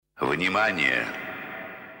Внимание!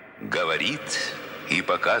 Говорит и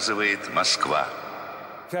показывает Москва.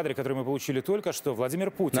 Кадры, которые мы получили только что,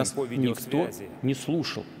 Владимир Путин Нас по видеосвязи. никто не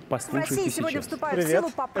слушал. Послушайте в России сегодня сейчас. вступают Привет, в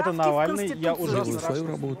силу поправки это Навальный. в Конституцию. Я уже Делаю свою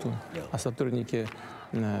работу, а сотрудники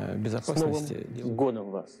безопасности... С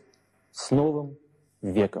годом вас. С новым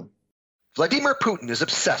веком. Vladimir Putin is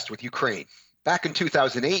obsessed with Ukraine. Back in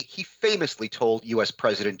 2008, he famously told U.S.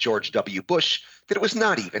 President George W. Bush that it was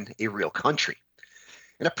not even a real country.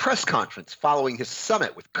 In a press conference following his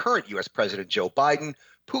summit with current U.S. President Joe Biden,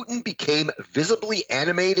 Putin became visibly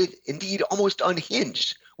animated, indeed almost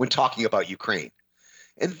unhinged, when talking about Ukraine.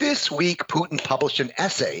 And this week, Putin published an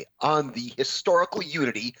essay on the historical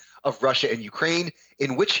unity of Russia and Ukraine,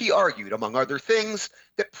 in which he argued, among other things,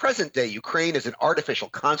 that present-day Ukraine is an artificial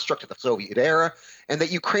construct of the Soviet era, and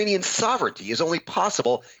that Ukrainian sovereignty is only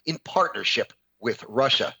possible in partnership with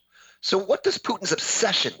Russia. So what does Putin's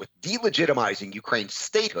obsession with delegitimizing Ukraine's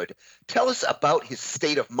statehood tell us about his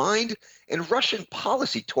state of mind and Russian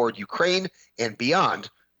policy toward Ukraine and beyond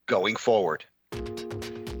going forward?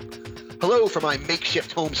 Hello from my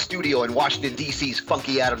makeshift home studio in Washington, D.C.'s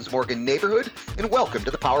funky Adams Morgan neighborhood, and welcome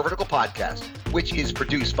to the Power Vertical Podcast, which is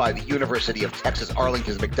produced by the University of Texas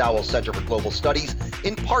Arlington's McDowell Center for Global Studies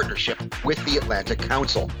in partnership with the Atlantic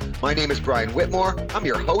Council. My name is Brian Whitmore. I'm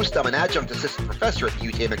your host. I'm an adjunct assistant professor at the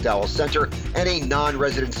UT McDowell Center and a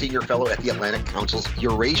non-resident senior fellow at the Atlantic Council's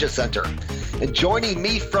Eurasia Center. And joining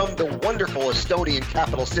me from the wonderful Estonian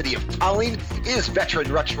capital city of Tallinn is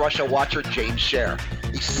veteran Russia watcher James Sherr,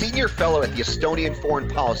 a senior fellow at the Estonian Foreign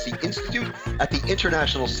Policy Institute at the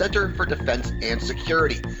International Center for Defense and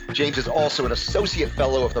Security. James is also an associate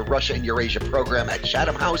fellow of the Russia and Eurasia program at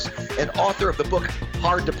Chatham House and author of the book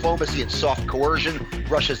Hard Diplomacy and Soft Coercion,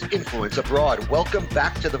 Russia's Influence Abroad. Welcome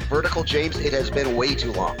back to The Vertical, James. It has been way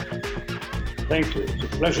too long. Thank you. It's a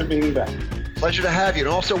pleasure being back. Pleasure to have you.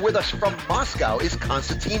 And also with us from Moscow is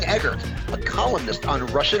Konstantin Eggert, a columnist on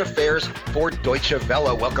Russian affairs for Deutsche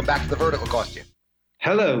Welle. Welcome back to The Vertical, Kostya.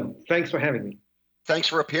 Hello. Thanks for having me. Thanks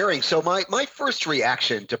for appearing. So my first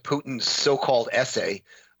reaction to Putin's so-called essay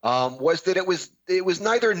was that it was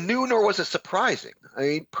neither new nor was it surprising. I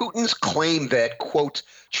mean, Putin's claim that, quote,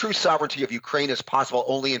 true sovereignty of Ukraine is possible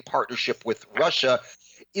only in partnership with Russia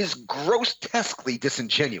is grotesquely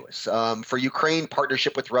disingenuous. For Ukraine,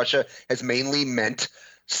 partnership with Russia has mainly meant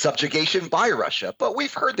subjugation by Russia, but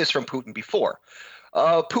we've heard this from Putin before.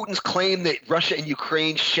 Putin's claim that Russia and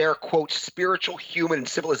Ukraine share, quote, spiritual, human, and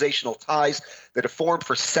civilizational ties that have formed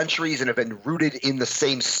for centuries and have been rooted in the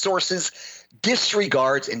same sources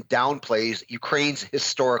disregards and downplays Ukraine's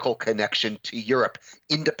historical connection to Europe,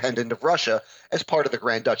 independent of Russia, as part of the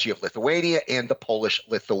Grand Duchy of Lithuania and the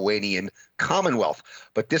Polish-Lithuanian Commonwealth.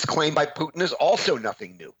 But this claim by Putin is also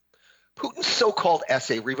nothing new. Putin's so-called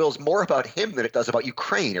essay reveals more about him than it does about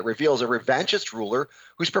Ukraine. It reveals a revanchist ruler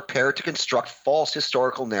who's prepared to construct false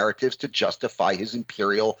historical narratives to justify his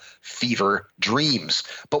imperial fever dreams.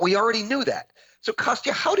 But we already knew that. So,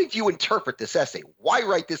 Kostya, how did you interpret this essay? Why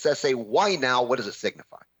write this essay? Why now? What does it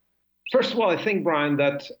signify? First of all, I think, Brian,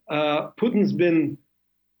 that Putin's been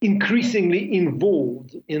increasingly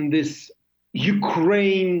involved in this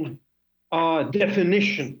Ukraine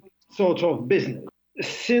definition sort of business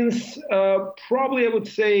since probably, I would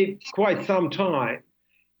say, quite some time.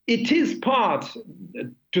 It is part,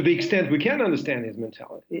 to the extent we can understand his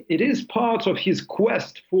mentality, it is part of his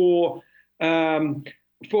quest for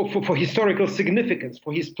historical significance,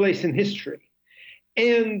 for his place in history.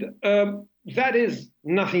 And that is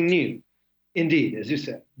nothing new, indeed, as you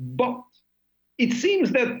said. But it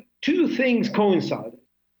seems that two things coincided.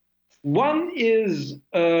 One is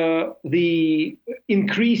the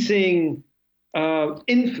increasing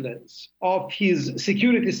influence of his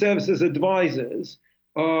security services advisors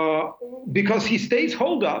because he stays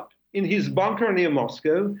holed up in his bunker near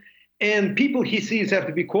Moscow, and people he sees have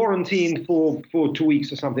to be quarantined for 2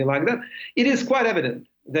 weeks or something like that. It is quite evident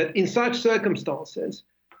that in such circumstances,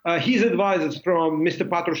 his advisors from Mr.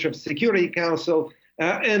 Patrushev's Security Council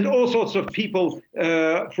and all sorts of people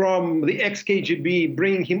from the ex-KGB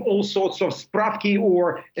bringing him all sorts of spravki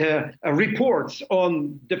or reports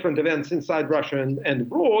on different events inside Russia and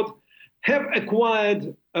abroad, have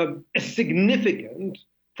acquired a significant,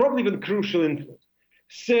 probably even crucial influence.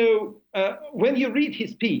 So when you read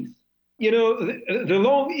his piece, you know, the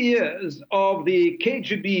long ears of the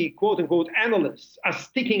KGB, quote-unquote, analysts are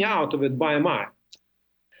sticking out of it by a mile.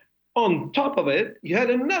 On top of it, you had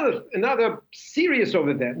another series of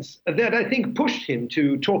events that I think pushed him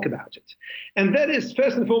to talk about it. And that is,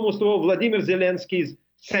 first and foremost of all, Vladimir Zelensky's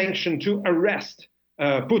sanction to arrest,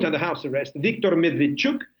 put under house arrest, Viktor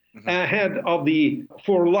Medvedchuk, head of the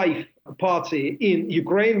For Life party in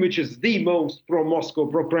Ukraine, which is the most pro-Moscow,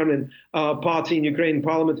 pro-Kremlin party in Ukrainian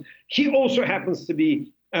parliament. He also happens to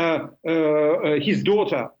be, his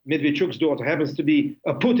daughter, Medvedchuk's daughter, happens to be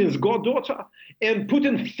Putin's goddaughter. And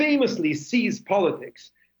Putin famously sees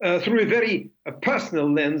politics through a very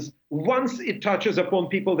personal lens once it touches upon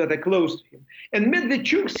people that are close to him. And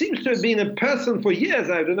Medvedchuk seems to have been a person for years,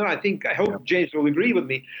 I don't know, I hope James will agree with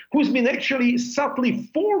me, who's been actually subtly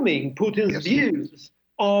forming Putin's views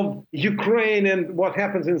of Ukraine and what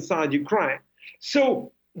happens inside Ukraine.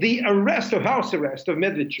 So the house arrest of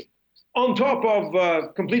Medvedchuk, on top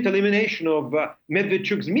of complete elimination of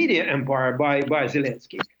Medvedchuk's media empire by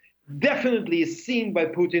Zelensky, definitely is seen by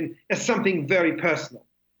Putin as something very personal.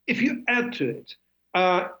 If you add to it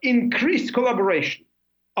increased collaboration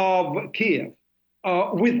of Kiev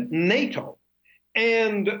with NATO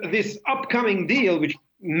and this upcoming deal, which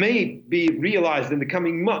may be realized in the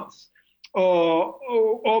coming months,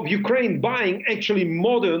 of Ukraine buying actually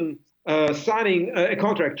signing a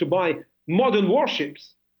contract to buy modern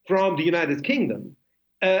warships from the United Kingdom,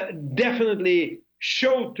 definitely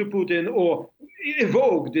showed to Putin or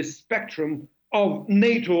evoked this spectrum of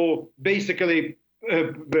NATO basically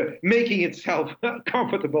making itself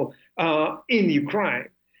comfortable in Ukraine.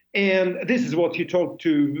 And this is what he talked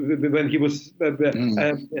to when he was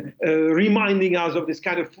reminding us of this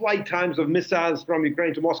kind of flight times of missiles from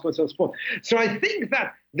Ukraine to Moscow and so on. So I think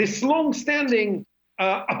that this long-standing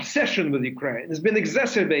obsession with Ukraine has been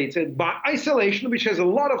exacerbated by isolation, which has a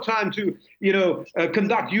lot of time to,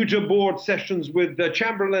 conduct Uja board sessions with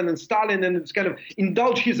Chamberlain and Stalin, and it's kind of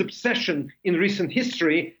indulge his obsession in recent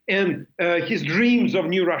history and his dreams of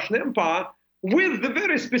new Russian empire with the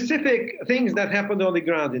very specific things that happened on the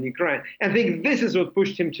ground in Ukraine. I think this is what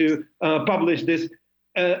pushed him to publish this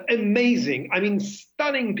amazing,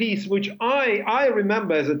 stunning piece, which I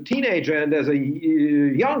remember as a teenager and as a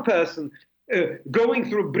young person, going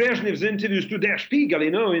through Brezhnev's interviews to Der Spiegel,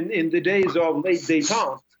 in the days of late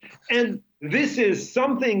détente. And this is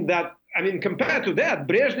something that, compared to that,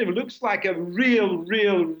 Brezhnev looks like a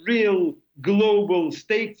real global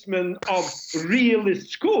statesman of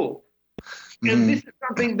realist school. And this is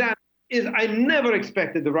something that I never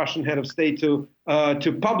expected the Russian head of state to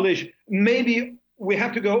publish. Maybe we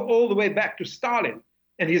have to go all the way back to Stalin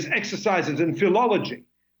and his exercises in philology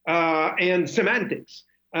and semantics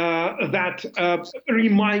that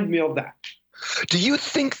remind me of that. Do you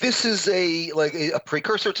think this is a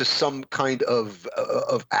precursor to some kind of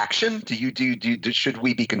action? Should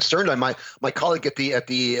we be concerned? My colleague at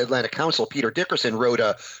the Atlantic Council, Peter Dickerson, wrote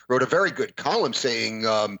a very good column saying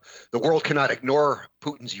the world cannot ignore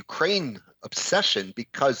Putin's Ukraine obsession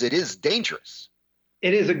because it is dangerous.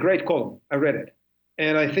 It is a great column. I read it,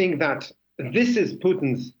 and I think that this is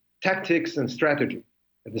Putin's tactics and strategy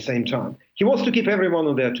at the same time. He wants to keep everyone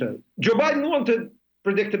on their toes. Joe Biden wanted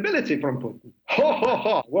predictability from Putin.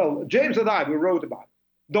 Well, James and I, we wrote about it.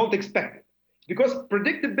 Don't expect it. Because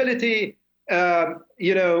predictability,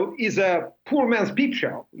 is a poor man's peep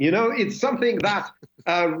show. It's something that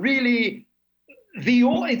really,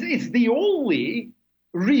 it's the only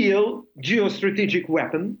real geostrategic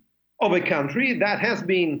weapon of a country that has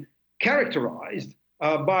been characterized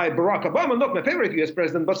by Barack Obama, not my favorite US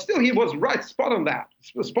president, but still he was right spot on that.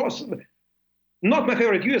 Not my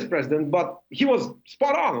favorite US president, but he was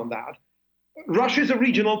spot on that. Russia is a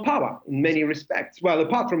regional power in many respects, well,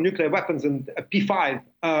 apart from nuclear weapons and P5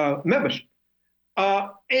 membership.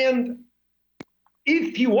 And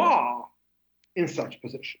if you are in such a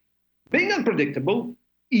position, being unpredictable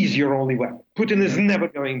is your only weapon. Putin is never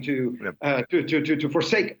going to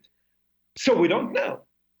forsake it. So we don't know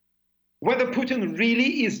whether Putin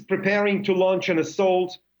really is preparing to launch an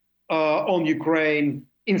assault on Ukraine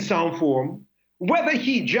in some form, whether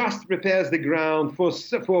he just prepares the ground for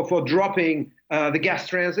dropping the gas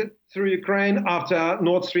transit through Ukraine after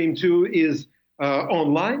Nord Stream 2 is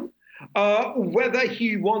online, whether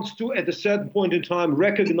he wants to, at a certain point in time,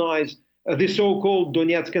 recognize the so-called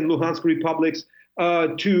Donetsk and Luhansk republics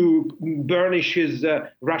to burnish his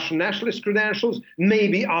Russian nationalist credentials,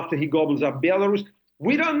 maybe after he gobbles up Belarus.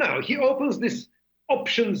 We don't know. He opens these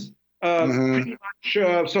options pretty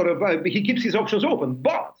much he keeps his options open.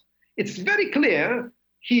 But it's very clear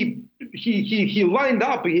he lined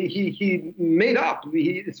up, he made up,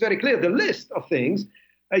 it's very clear the list of things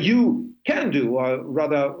you can do,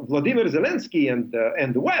 rather Vladimir Zelensky and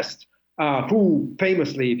the West, who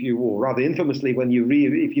famously, rather infamously,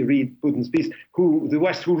 if you read Putin's piece, the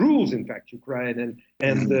West who rules, in fact, Ukraine,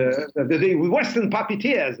 and the Western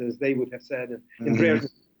puppeteers, as they would have said in Brezhnev.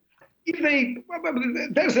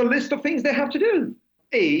 There's a list of things they have to do.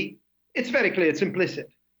 It's very clear, it's implicit.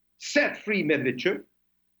 set free Medvedchuk.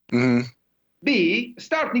 Mm-hmm. B,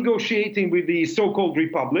 start negotiating with the so-called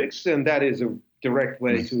republics, and that is a direct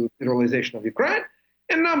way to federalization of Ukraine.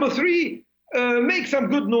 And number three, make some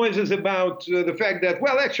good noises about the fact that,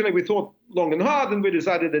 well, actually, we thought long and hard, and we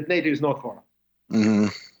decided that NATO is not for us. Mm-hmm.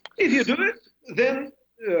 If you do it, then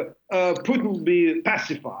Putin will be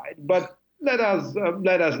pacified. But let us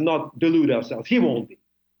not delude ourselves. He won't be.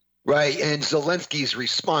 Right, and Zelensky's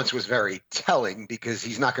response was very telling because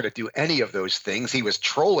he's not going to do any of those things. He was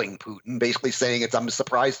trolling Putin, basically saying, "I'm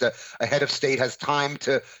surprised a head of state has time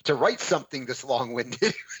to write something this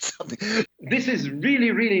long-winded." This is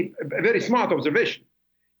really, really a very smart observation,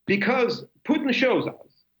 because Putin shows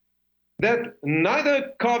us that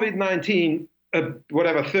neither COVID-19,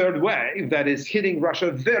 whatever third wave that is hitting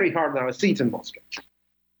Russia very hard now, seats in Moscow,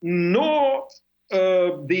 nor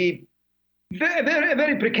the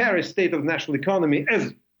very precarious state of the national economy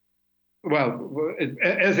as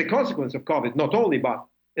a consequence of COVID, not only, but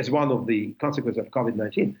as one of the consequences of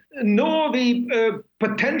COVID-19, nor the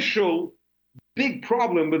potential big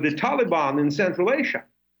problem with the Taliban in Central Asia.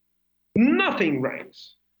 Nothing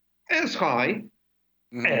ranks as high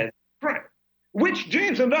as Ukraine, which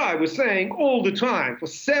James and I were saying all the time for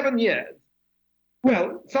 7 years.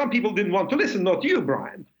 Well, some people didn't want to listen, not you,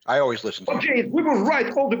 Brian. I always listen to you. James, we were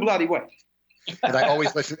right all the bloody way. And I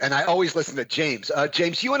always listen to James.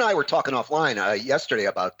 James, you and I were talking offline yesterday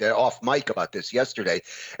off mic about this yesterday,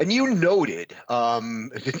 and you noted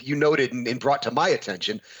and brought to my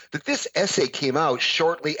attention that this essay came out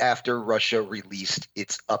shortly after Russia released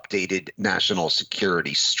its updated national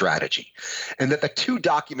security strategy, and that the two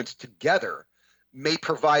documents together may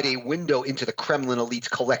provide a window into the Kremlin elite's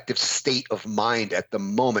collective state of mind at the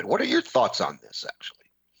moment. What are your thoughts on this, actually?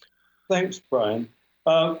 Thanks, Brian.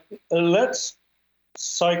 Let's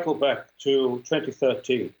cycle back to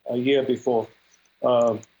 2013, a year before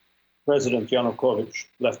President Yanukovych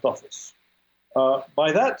left office.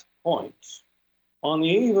 By that point, on the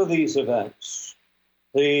eve of these events,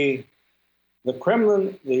 the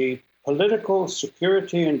Kremlin, the political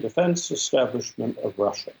security and defense establishment of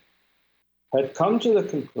Russia, had come to the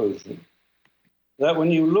conclusion that when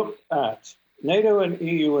you look at NATO and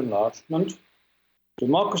EU enlargement,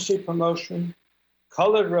 democracy promotion,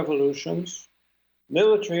 colored revolutions,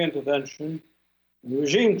 military intervention, and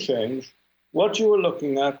regime change, what you were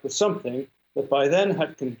looking at was something that by then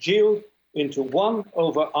had congealed into one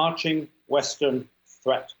overarching Western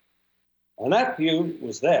threat. And that view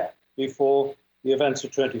was there before the events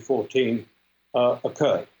of 2014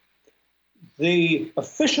 occurred. The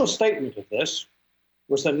official statement of this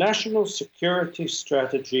was the National Security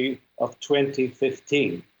Strategy of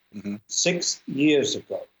 2015, 6 years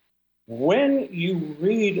ago. When you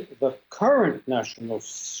read the current national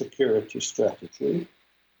security strategy,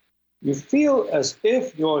 you feel as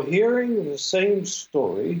if you're hearing the same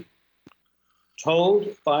story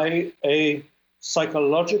told by a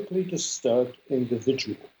psychologically disturbed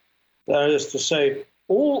individual. That is to say,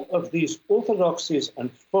 all of these orthodoxies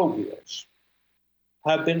and phobias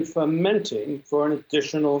have been fermenting for an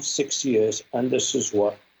additional 6 years, and this is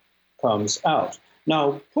what comes out.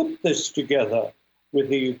 Now, put this together with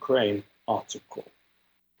the Ukraine article.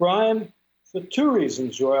 Brian, for two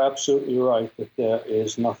reasons, you're absolutely right that there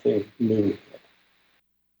is nothing new here.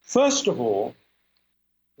 First of all,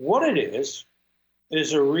 what it is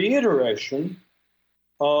a reiteration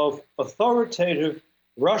of authoritative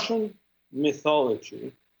Russian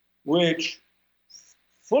mythology, which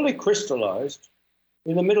fully crystallized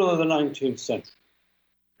in the middle of the 19th century.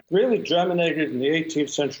 Really germinated in the 18th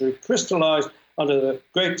century, crystallized under the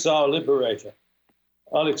great Tsar liberator,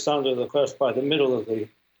 Alexander I, by the middle of the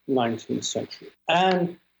 19th century.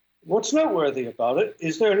 And what's noteworthy about it,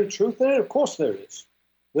 is there any truth in it? Of course there is.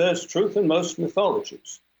 There's truth in most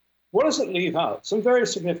mythologies. What does it leave out? Some very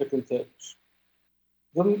significant things.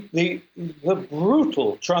 The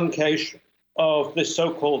brutal truncation of this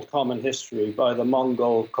so-called common history by the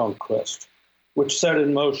Mongol conquest, which set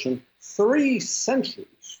in motion 3 centuries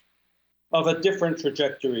of a different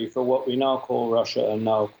trajectory for what we now call Russia and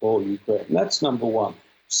now call Ukraine. That's number one.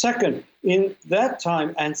 Second, in that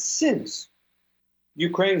time and since,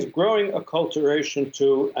 Ukraine's growing acculturation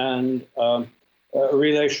to and a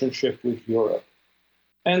relationship with Europe.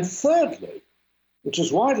 And thirdly, which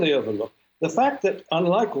is widely overlooked, the fact that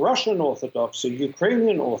unlike Russian Orthodoxy,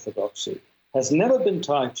 Ukrainian Orthodoxy has never been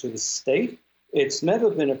tied to the state. It's never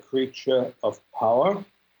been a creature of power.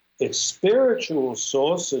 Its spiritual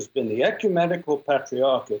source has been the ecumenical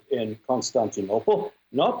patriarchate in Constantinople,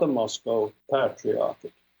 not the Moscow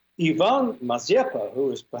patriarchate. Ivan Mazeppa,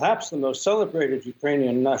 who is perhaps the most celebrated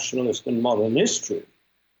Ukrainian nationalist in modern history,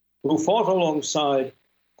 who fought alongside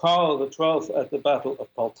Karl XII at the Battle of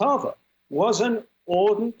Poltava was an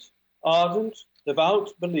ardent, devout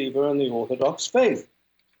believer in the Orthodox faith,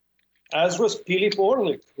 as was Philip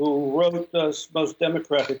Orlik, who wrote the most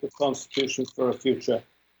democratic of constitutions for a future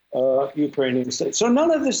Ukrainian state. So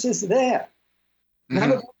none of this is there.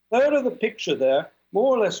 Now, a third of the picture there,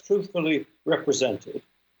 more or less truthfully represented,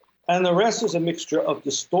 and the rest is a mixture of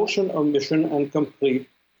distortion, omission, and complete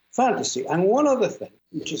fantasy. And one other thing,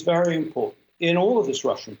 which is very important in all of this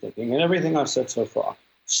Russian thinking and everything I've said so far,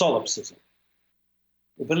 solipsism.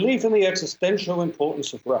 The belief in the existential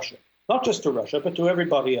importance of Russia, not just to Russia, but to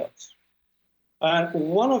everybody else. And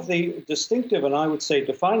one of the distinctive and I would say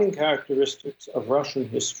defining characteristics of Russian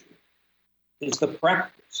history is the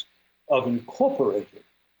practice of incorporating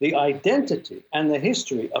the identity and the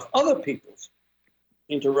history of other peoples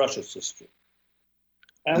into Russia's history.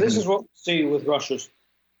 And this is what we see with Russia's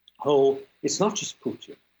whole, it's not just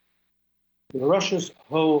Putin, Russia's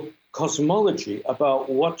whole cosmology about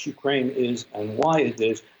what Ukraine is and why it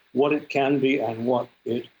is, what it can be and what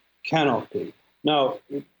it cannot be. Now,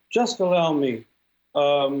 just allow me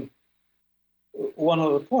one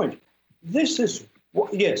other point. This is,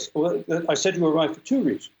 yes, I said you were right for two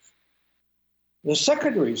reasons. The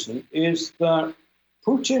second reason is that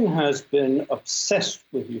Putin has been obsessed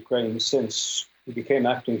with Ukraine since he became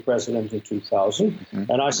acting president in 2000,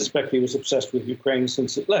 and I suspect he was obsessed with Ukraine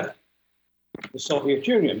since it left the Soviet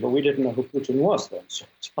Union, but we didn't know who Putin was then, so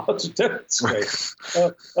it's hard to demonstrate.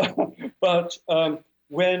 But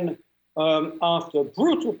when, after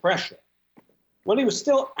brutal pressure, when he was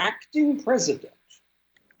still acting president,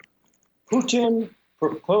 Putin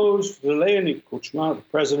proposed to Leonid Kuchma, the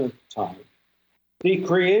president at the time, the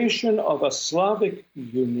creation of a Slavic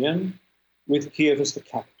union with Kiev as the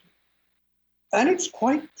capital. And it's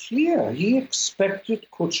quite clear he expected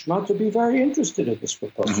Kuchma to be very interested in this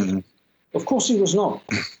proposal. Of course he was not.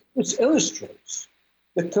 This illustrates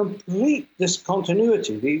the complete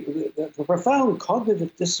discontinuity, the profound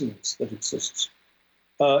cognitive dissonance that exists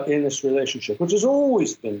in this relationship, which has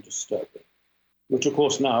always been disturbing, which of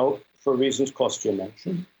course now, for reasons Kostya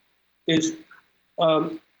mentioned, is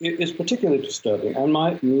particularly disturbing. And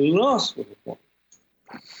my last little point,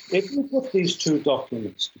 if you put these two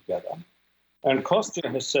documents together, and Kostya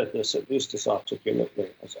has said this at least as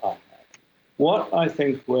articulately as I have, what I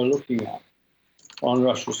think we're looking at on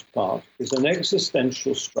Russia's part is an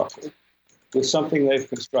existential struggle with something they've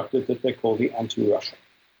constructed that they call the anti-Russia.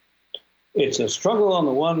 It's a struggle on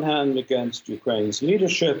the one hand against Ukraine's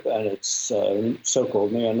leadership and its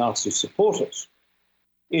so-called neo-Nazi supporters.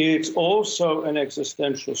 It's also an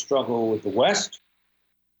existential struggle with the West,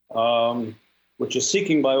 which is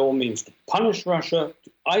seeking by all means to punish Russia,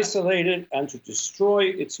 to isolate it, and to destroy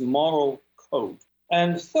its moral code.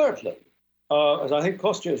 And thirdly, as I think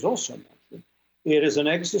Kostya has also mentioned, it is an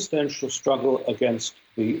existential struggle against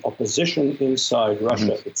the opposition inside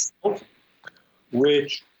Russia itself,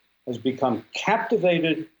 which has become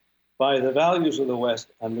captivated by the values of the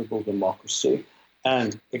West and liberal democracy.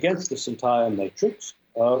 And against this entire matrix,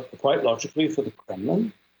 quite logically for the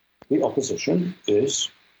Kremlin, the opposition is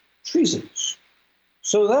treasonous.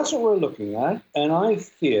 So that's what we're looking at. And I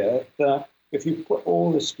fear that if you put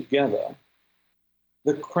all this together,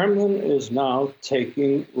 the Kremlin is now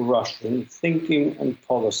taking Russian thinking and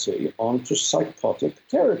policy onto psychotic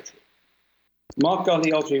territory. Mark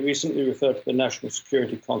Galeotti recently referred to the national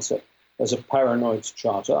security concept as a paranoid's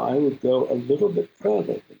charter. I would go a little bit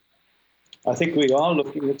further. I think we are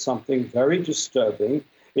looking at something very disturbing.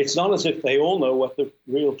 It's not as if they all know what the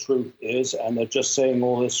real truth is and they're just saying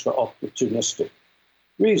all this for opportunistic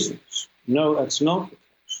reasons. No, that's not the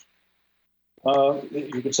case.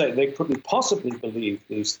 You could say they couldn't possibly believe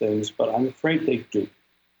these things, but I'm afraid they do.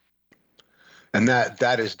 And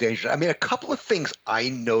that is dangerous. I mean, a couple of things I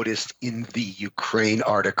noticed in the Ukraine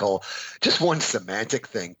article, just one semantic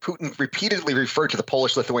thing. Putin repeatedly referred to the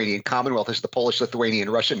Polish-Lithuanian Commonwealth as the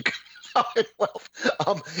Polish-Lithuanian-Russian Commonwealth.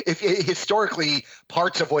 Historically,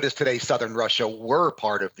 parts of what is today southern Russia were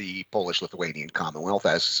part of the Polish-Lithuanian Commonwealth,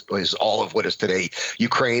 as is all of what is today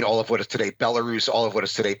Ukraine, all of what is today Belarus, all of what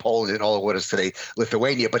is today Poland, and all of what is today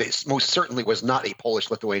Lithuania. But it most certainly was not a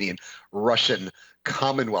Polish-Lithuanian-Russian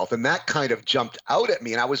Commonwealth. And that kind of jumped out at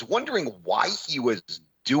me. And I was wondering why he was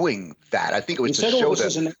doing that. I think it was to show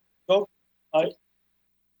that.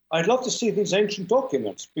 I'd love to see these ancient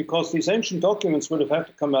documents, because these ancient documents would have had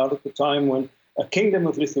to come out at the time when a kingdom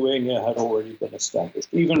of Lithuania had already been established,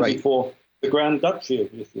 even before the Grand Duchy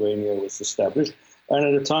of Lithuania was established, and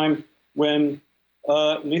at a time when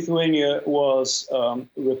Lithuania was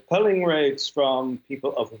repelling raids from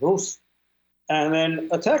people of Rus and then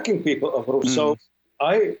attacking people of Rus. So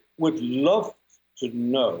I would love to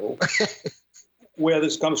know where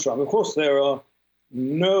this comes from. Of course, there are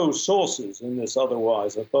no sources in this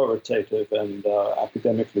otherwise authoritative and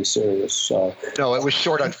academically serious. No, it was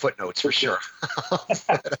short on footnotes for sure.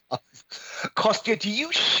 Kostya, do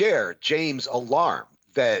you share James' alarm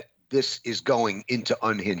that this is going into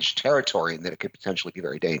unhinged territory and that it could potentially be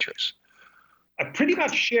very dangerous? I pretty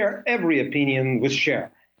much share every opinion with Sherr.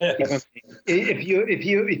 Yes. If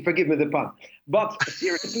you forgive me the pun, but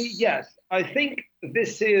seriously, yes, I think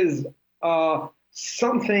this is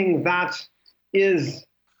something that is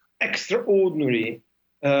extraordinary,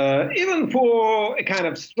 even for a kind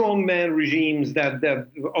of strongman regimes that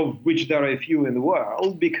of which there are a few in the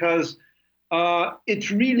world, because it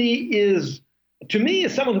really is, to me,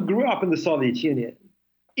 as someone who grew up in the Soviet Union,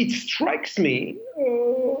 it strikes me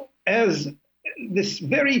as this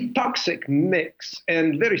very toxic mix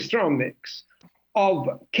and very strong mix of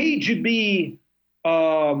KGB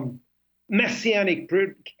messianic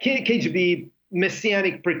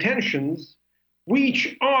pretensions,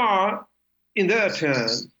 which are, in their turn,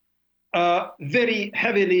 very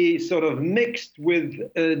heavily sort of mixed with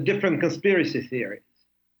different conspiracy theories.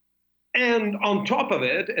 And on top of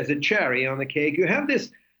it, as a cherry on the cake, you have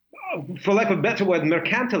this, for lack of a better word,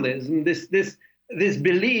 mercantilism, this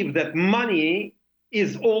belief that money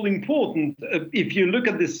is all important. If you look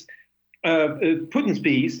at this Putin's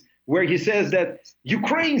piece, where he says that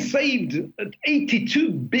Ukraine saved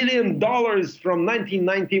 $82 billion from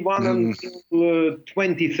 1991 until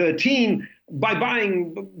 2013 by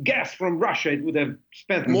buying gas from Russia. It would have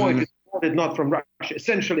spent more if it bought it not from Russia.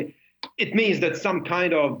 Essentially, it means that some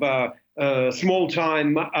kind of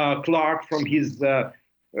small-time clerk from his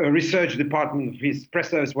research department, his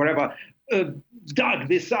press service, wherever, dug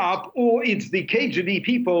this up, or it's the KGB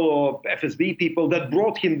people or FSB people that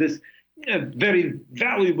brought him this very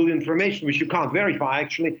valuable information, which you can't verify,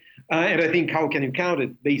 actually. And I think, how can you count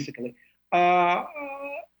it, basically?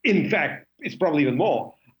 In fact, it's probably even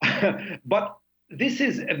more. But this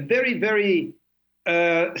is a very, very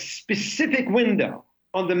specific window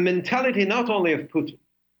on the mentality not only of Putin,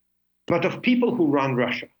 but of people who run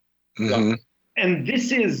Russia. Mm-hmm. And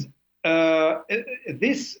this is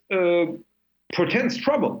this portends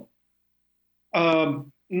trouble,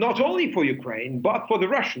 not only for Ukraine, but for the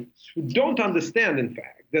Russians, who don't understand, in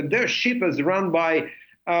fact, that their ship is run by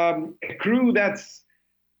a crew that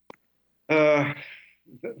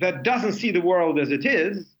doesn't see the world as it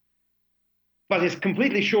is, but is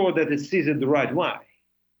completely sure that it sees it the right way.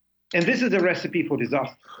 And this is a recipe for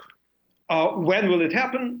disaster. When will it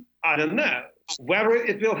happen? I don't know. Whether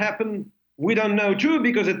it will happen, we don't know too,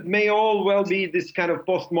 because it may all well be this kind of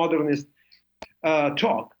postmodernist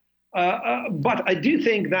talk. But I do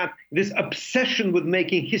think that this obsession with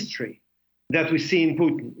making history that we see in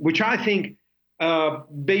Putin, which I think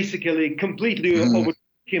basically completely overtook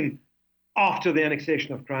him after the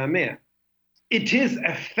annexation of Crimea, it is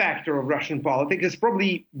a factor of Russian politics. It's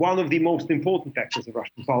probably one of the most important factors of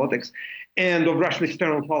Russian politics and of Russian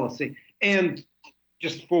external policy. And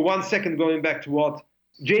just for 1 second, going back to what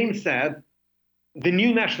James said, the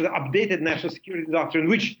new updated national security doctrine,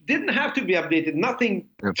 which didn't have to be updated, nothing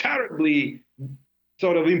terribly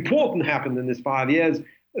sort of important happened in these 5 years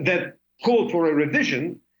that called for a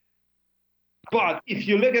revision. But if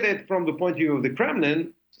you look at it from the point of view of the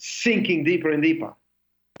Kremlin, sinking deeper and deeper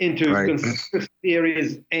into conspiracy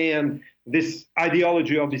theories and this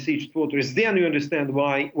ideology of besieged fortress, then you understand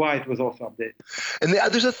why it was also updated. And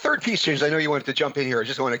there's a third piece, James. I know you wanted to jump in here. I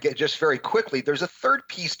just want to get just very quickly. There's a third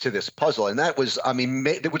piece to this puzzle, and that was,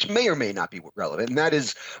 which may or may not be relevant, and that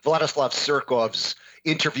is Vladislav Surkov's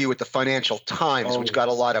interview with the Financial Times, which got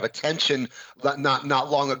a lot of attention not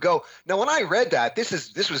long ago. Now, when I read that, this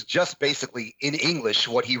was just basically in English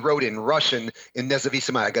what he wrote in Russian in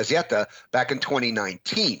Nezavisimaya Gazeta back in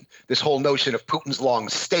 2019. This whole notion of Putin's long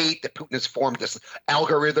state, that Putin has formed this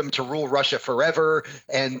algorithm to rule Russia forever,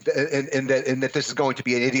 and that this is going to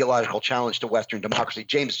be an ideological challenge to Western democracy.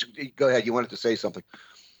 James, go ahead. You wanted to say something.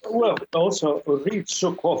 Well, also read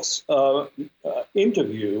Surkov's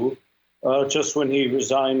interview just when he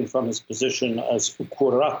resigned from his position as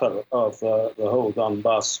curator of the whole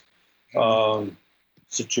Donbass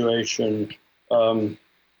situation.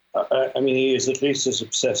 He is at least as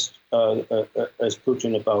obsessed as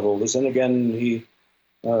Putin about all this. And again, he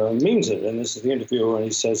means it. And this is the interview when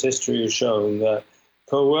he says, history has shown that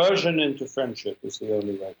coercion into friendship is the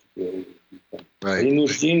only way to deal with it. Right.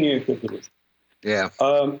 Yeah.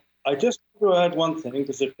 I just want to add one thing,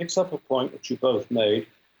 because it picks up a point which you both made,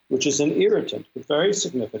 which is an irritant, but very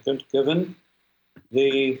significant given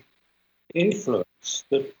the influence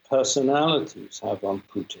that personalities have on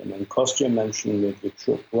Putin. And Kostya mentioned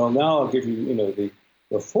Medvedchuk. Well, now I'll give you,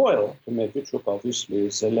 the foil to Medvedchuk, obviously,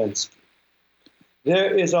 is Zelensky.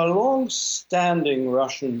 There is a long-standing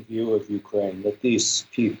Russian view of Ukraine that these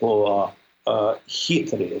people are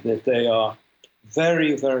chytri, that they are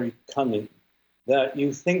very, very cunning, that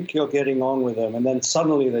you think you're getting on with them, and then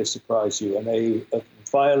suddenly they surprise you and they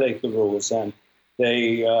violate the rules and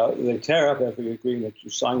they tear up every agreement you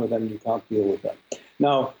sign with them and you can't deal with them.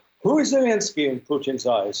 Now, who is Zelensky in Putin's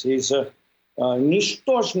eyes? He's a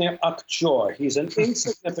nishtoshny actor. He's an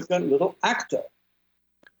insignificant little actor.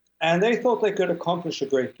 And they thought they could accomplish a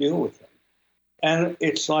great deal with him. And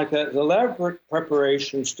it's like that elaborate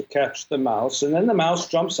preparations to catch the mouse, and then the mouse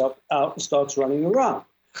jumps out and starts running around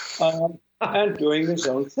and doing his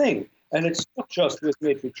own thing. And it's not just with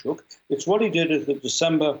Medvedchuk. It's what he did at the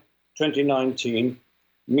December 2019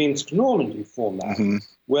 Minsk-Normandy format,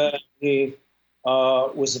 where he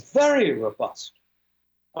was very robust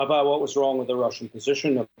about what was wrong with the Russian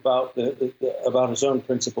position, about his own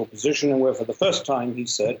principal position, and where for the first time he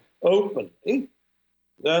said openly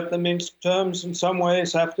that the Minsk terms in some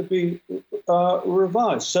ways have to be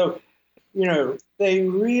revised. So, they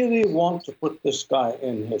really want to put this guy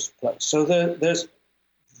in his place. So there's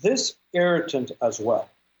this irritant as well.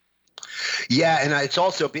 Yeah, and it's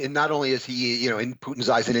also, not only is he, in Putin's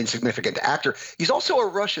eyes, an insignificant actor, he's also a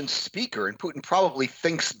Russian speaker, and Putin probably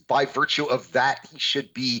thinks by virtue of that he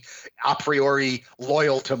should be a priori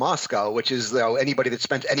loyal to Moscow, which is, though, anybody that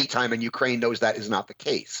spent any time in Ukraine knows that is not the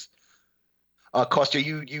case. Kostya,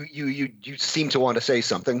 you seem to want to say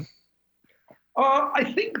something.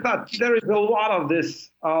 I think that there is a lot of this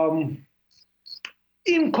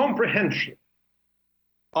incomprehension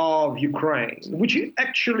of Ukraine, which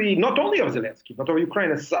actually not only of Zelensky, but of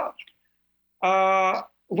Ukraine as such,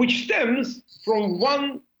 which stems from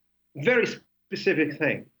one very specific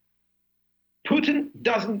thing. Putin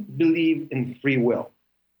doesn't believe in free will.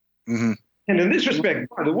 And in this respect,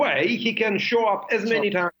 by the way, he can show up as many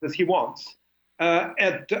times as he wants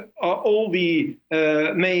at all the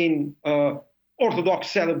main Orthodox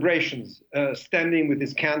celebrations, standing with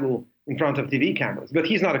his candle in front of TV cameras. But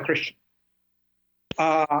he's not a Christian.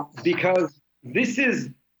 Because this is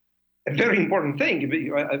a very important thing.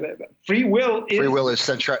 Free will is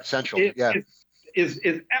central.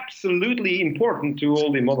 Is absolutely important to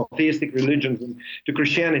all the monotheistic religions and to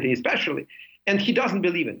Christianity especially, and he doesn't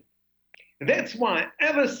believe in it. That's why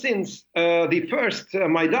ever since the first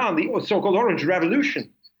Maidan, the so-called Orange Revolution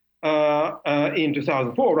in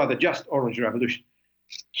 2004, rather just Orange Revolution,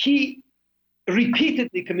 he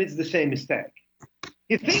repeatedly commits the same mistake.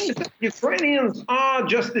 He thinks that Ukrainians are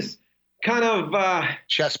just this kind of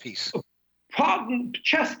chess piece.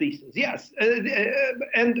 Chess pieces, yes,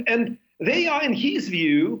 and they are, in his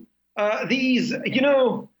view, these,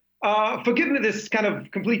 forgive me this kind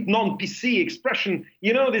of complete non-PC expression,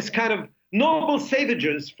 this kind of noble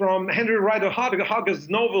savages from Henry Rider Hager's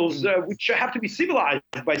novels, which have to be civilized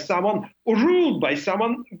by someone or ruled by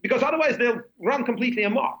someone, because otherwise they'll run completely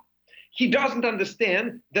amok. He doesn't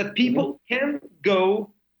understand that people can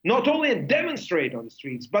go not only and demonstrate on the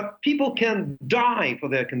streets, but people can die for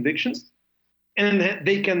their convictions. And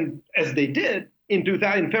they can, as they did in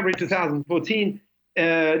February 2014,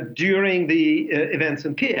 during the events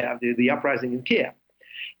in Kiev, the uprising in Kiev.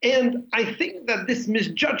 And I think that this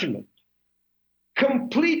misjudgment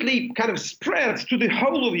completely kind of spreads to the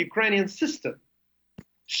whole of the Ukrainian system.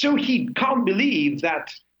 So he can't believe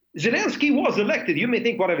that Zelensky was elected. You may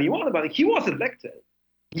think whatever you want about it. He was elected.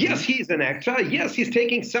 Yes, he's an actor. Yes, he's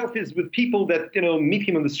taking selfies with people that, meet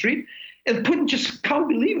him on the street. And Putin just can't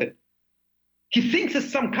believe it. He thinks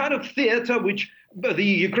it's some kind of theater which the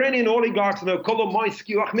Ukrainian oligarchs,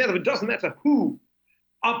 Kolomoisky, Akhmedov, it doesn't matter who,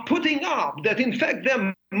 are putting up, that in fact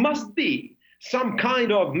there must be some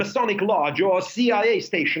kind of Masonic lodge or CIA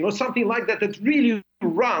station or something like that that really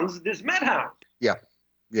runs this madhouse. Yeah.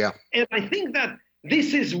 And I think that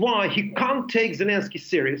this is why he can't take Zelensky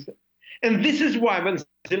seriously. And this is why when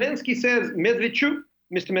Zelensky says, Mr.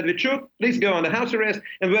 Medvedchuk, please go under house arrest,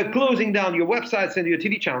 and we're closing down your websites and your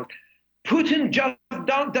TV channels, Putin just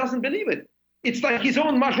doesn't believe it. It's like his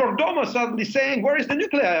own majordomo suddenly saying, where's the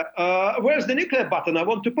nuclear button? I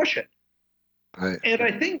want to push it. Right. And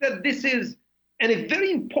I think that this is a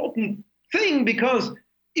very important thing, because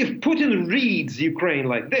if Putin reads Ukraine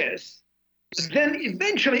like this, then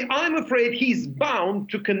eventually I'm afraid he's bound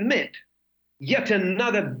to commit yet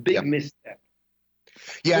another big misstep.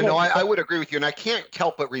 Yeah, no, I would agree with you. And I can't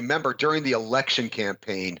help but remember during the election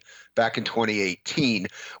campaign back in 2018,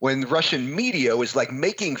 when Russian media was like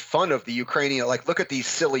making fun of the Ukrainian, like, look at these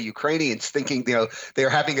silly Ukrainians thinking, they're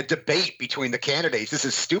having a debate between the candidates. This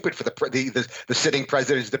is stupid for the sitting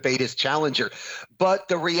president to debate his challenger. But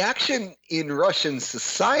the reaction in Russian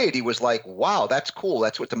society was like, wow, that's cool.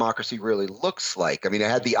 That's what democracy really looks like. I mean, it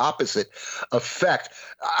had the opposite effect.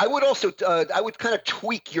 I would also, I would kind of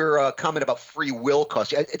tweak your comment about free will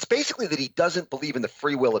cost. It's basically that he doesn't believe in the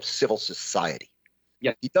free will of civil society.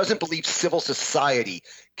 Yeah. He doesn't believe civil society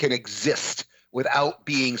can exist without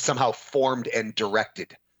being somehow formed and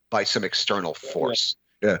directed by some external force.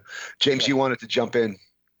 Yeah. James, you wanted to jump in.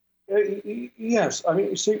 Yes. I mean,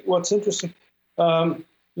 you see, what's interesting,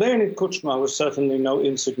 Leonid Kuchma was certainly no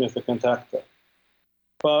insignificant actor.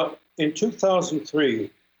 But in 2003,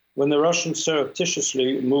 when the Russians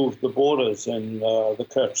surreptitiously moved the borders in the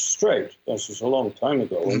Kerch Strait, this was a long time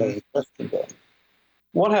ago, when they were questioned them,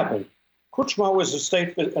 what happened? Kuchma was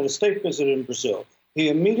at a state visit in Brazil. He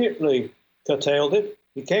immediately curtailed it.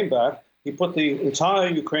 He came back. He put the entire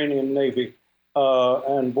Ukrainian Navy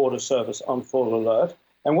and border service on full alert.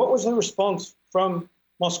 And what was the response from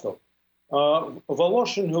Moscow?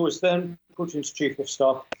 Voloshin, who was then Putin's chief of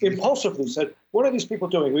staff, impulsively said, what are these people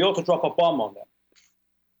doing? We ought to drop a bomb on them.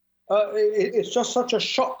 It's just such a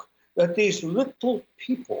shock that these little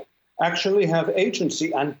people actually have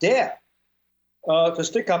agency and dare to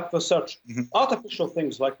stick up for such artificial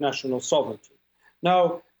things like national sovereignty.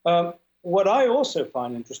 Now, what I also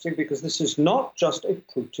find interesting, because this is not just a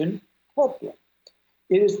Putin problem,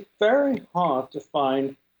 it is very hard to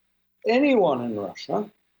find anyone in Russia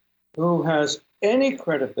who has any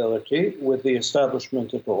credibility with the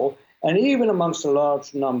establishment at all, and even amongst a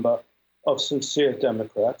large number of sincere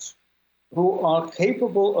Democrats, who are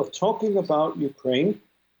capable of talking about Ukraine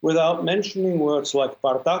without mentioning words like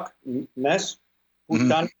bardak, mess,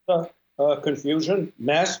 putanka, confusion,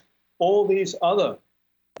 mess, all these other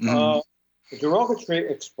derogatory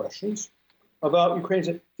expressions about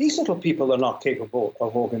Ukraine. These little people are not capable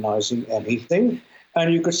of organizing anything.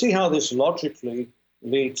 And you can see how this logically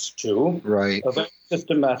leads to a very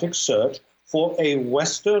systematic search for a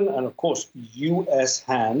Western and, of course, U.S.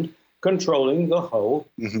 hand controlling the whole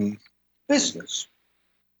business.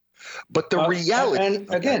 But the reality...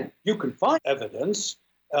 and again, you can find evidence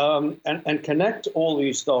and connect all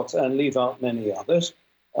these dots and leave out many others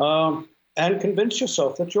and convince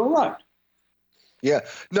yourself that you're right. Yeah,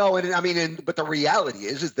 no, and I mean, but the reality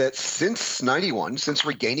is that since 91, since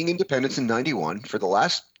regaining independence in 91, for the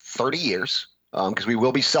last 30 years, because we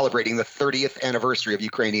will be celebrating the 30th anniversary of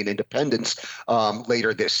Ukrainian independence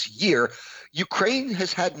later this year, Ukraine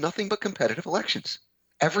has had nothing but competitive elections.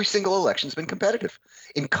 Every single election has been competitive.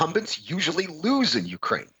 Incumbents usually lose in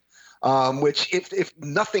Ukraine, which, if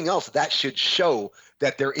nothing else, that should show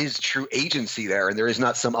that there is true agency there, and there is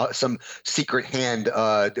not some secret hand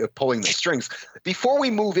pulling the strings. Before we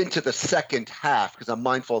move into the second half, because I'm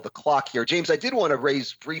mindful of the clock here, James, I did want to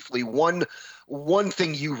raise briefly one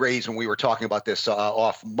thing you raised when we were talking about this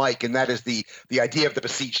off mic, and that is the idea of the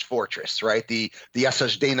besieged fortress, right? The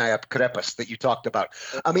осажденная крепость that you talked about.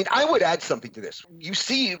 I mean, I would add something to this. You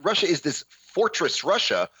see, Russia is this fortress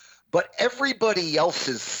Russia, but everybody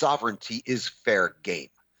else's sovereignty is fair game.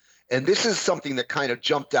 And this is something that kind of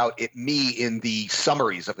jumped out at me in the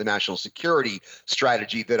summaries of the national security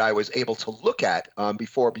strategy that I was able to look at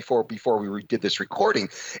before we did this recording,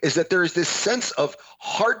 is that there is this sense of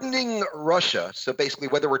hardening Russia. So basically,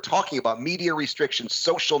 whether we're talking about media restrictions,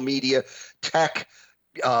 social media, tech,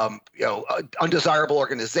 undesirable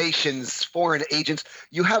organizations, foreign agents,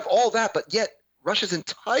 you have all that, but yet Russia's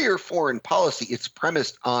entire foreign policy is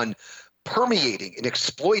premised on permeating and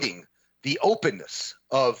exploiting the openness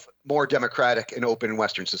of more democratic and open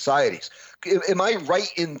Western societies. Am I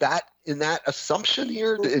right in that assumption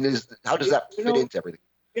here? And how does that fit into everything?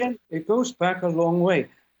 Again, it goes back a long way.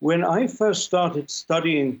 When I first started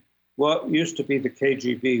studying what used to be the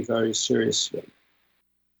KGB very seriously,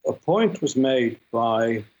 a point was made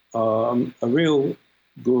by a real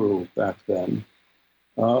guru back then.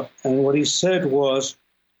 And what he said was,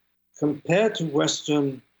 compared to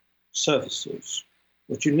Western services,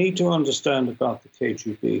 what you need to understand about the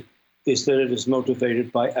KGB is that it is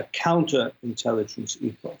motivated by a counterintelligence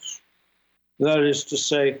ethos. That is to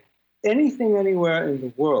say, anything anywhere in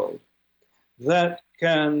the world that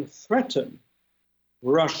can threaten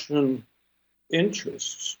Russian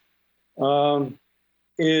interests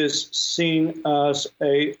is seen as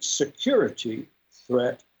a security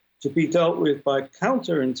threat to be dealt with by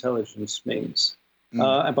counterintelligence means.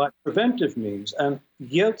 And by preventive means. And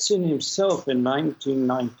Yeltsin himself in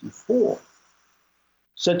 1994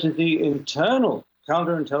 said to the internal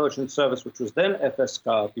counterintelligence service, which was then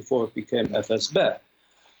FSK before it became FSB.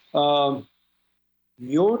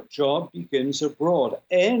 Your job begins abroad.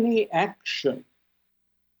 Any action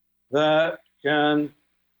that can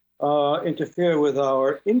interfere with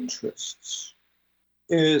our interests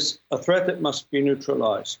is a threat that must be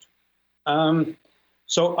neutralized.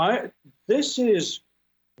 This is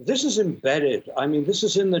embedded. I mean, this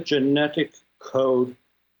is in the genetic code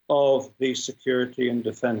of the security and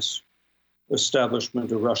defense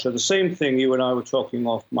establishment of Russia. The same thing you and I were talking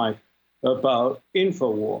off mic about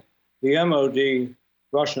InfoWar. The MOD,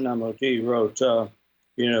 Russian MOD, wrote a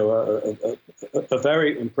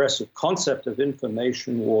very impressive concept of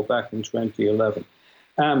information war back in 2011.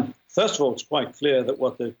 First of all, it's quite clear that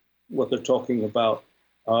what they're talking about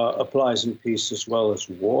applies in peace as well as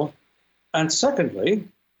war. And secondly,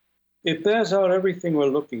 it bears out everything we're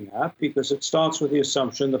looking at because it starts with the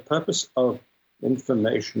assumption the purpose of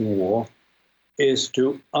information war is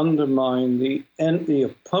to undermine the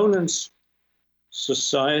opponent's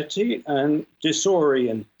society and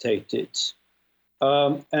disorientate it.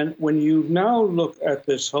 And when you now look at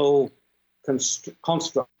this whole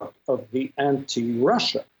construct of the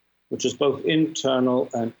anti-Russia, which is both internal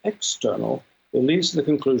and external, it leads to the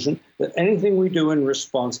conclusion that anything we do in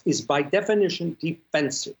response is by definition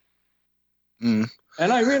defensive. And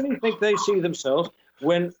I really think they see themselves,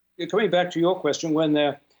 when, coming back to your question, when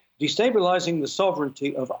they're destabilizing the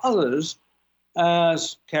sovereignty of others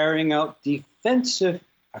as carrying out defensive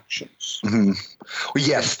actions. Well,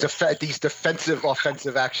 yes, these defensive,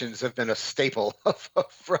 offensive actions have been a staple of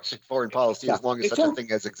Russian foreign policy as long as such a thing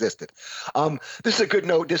has existed. This is a good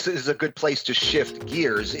note. This is a good place to shift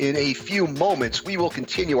gears. In a few moments, we will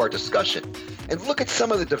continue our discussion and look at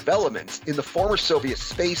some of the developments in the former Soviet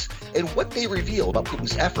space and what they reveal about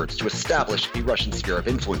Putin's efforts to establish a Russian sphere of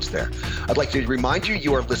influence there. I'd like to remind you,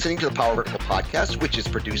 you are listening to the Power Vertical podcast, which is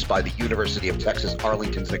produced by the University of Texas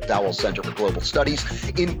Arlington's McDowell Center for Global Studies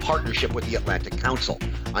in partnership with the Atlantic Council.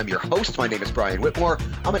 I'm your host. My name is Brian Whitmore.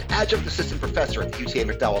 I'm an adjunct assistant professor at the UTA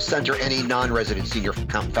McDowell Center and a non-resident senior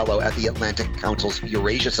fellow at the Atlantic Council's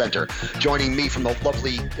Eurasia Center. Joining me from the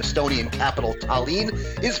lovely Estonian capital, Tallinn,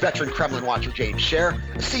 is veteran Kremlin watcher James Sherr,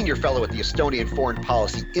 a senior fellow at the Estonian Foreign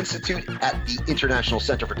Policy Institute at the International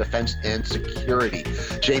Center for Defense and Security.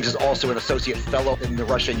 James is also an associate fellow in the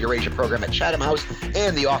Russia and Eurasia program at Chatham House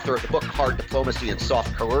and the author of the book Hard Diplomacy and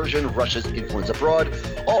Soft Coercion, Russia's Influence Abroad.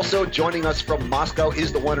 Also joining us from Moscow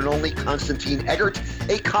is the one and only Konstantin Eggert,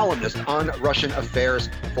 a columnist on Russian affairs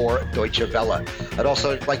for Deutsche Welle. I'd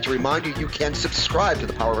also like to remind you, you can subscribe to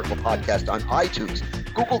the Power Vertical podcast on iTunes,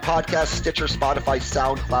 Google Podcasts, Stitcher, Spotify,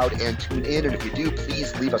 SoundCloud, and TuneIn. And if you do,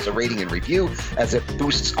 please leave us a rating and review as it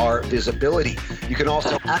boosts our visibility. You can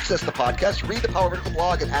also access the podcast, read the Power Vertical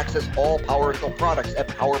blog, and access all Power Vertical products at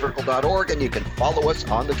powervertical.org. And you can follow us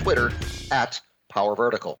on the Twitter at Power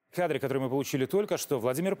Vertical. Кадры, которые мы получили только что,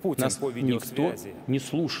 Владимир Путин по видеосвязи. Никто не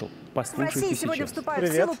слушал. Послушайте сейчас.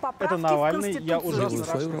 Привет, это Навальный. Я ужасно Делаю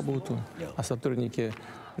свою работу, а сотрудники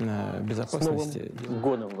безопасности... С Новым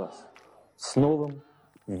годом вас! С Новым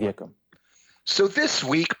веком! So this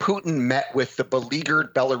week, Putin met with the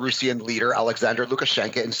beleaguered Belarusian leader Alexander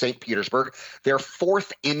Lukashenko in St. Petersburg, their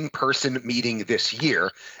fourth in-person meeting this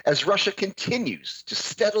year, as Russia continues to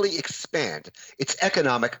steadily expand its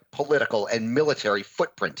economic, political, and military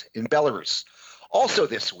footprint in Belarus. Also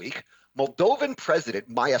this week, Moldovan President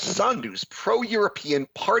Maya Sandu's pro-European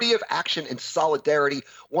Party of Action and Solidarity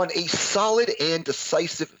won a solid and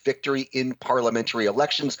decisive victory in parliamentary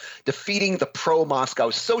elections, defeating the pro-Moscow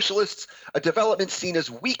socialists, a development seen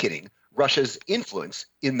as weakening Russia's influence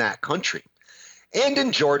in that country. And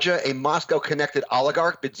in Georgia, a Moscow-connected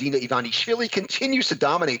oligarch, Bidzina Ivanishvili, continues to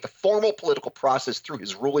dominate the formal political process through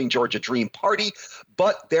his ruling Georgia Dream Party,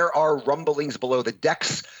 but there are rumblings below the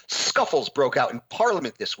decks. Scuffles broke out in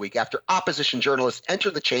parliament this week after opposition journalists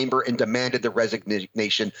entered the chamber and demanded the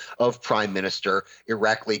resignation of Prime Minister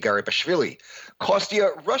Irakli Garibashvili. Kostya,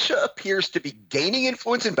 Russia appears to be gaining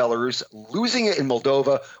influence in Belarus, losing it in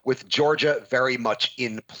Moldova, with Georgia very much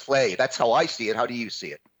in play. That's how I see it. How do you see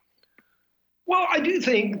it? Well, I do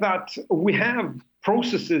think that we have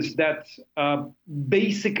processes that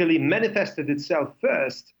basically manifested itself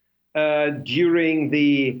first during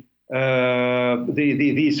the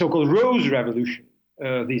so-called Rose Revolution,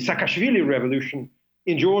 the Saakashvili Revolution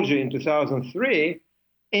in Georgia in 2003.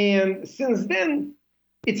 And since then,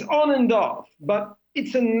 it's on and off, but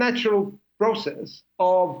it's a natural process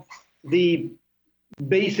of the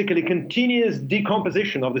basically continuous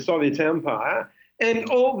decomposition of the Soviet Empire and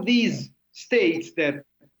all these states that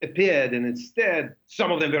appeared, and instead,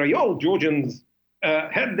 some of them very old, Georgians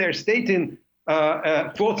had their state in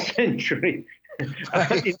 4th century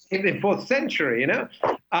in the 4th century,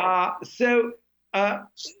 So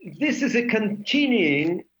this is a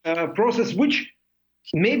continuing process, which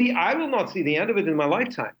maybe I will not see the end of it in my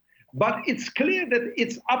lifetime. But it's clear that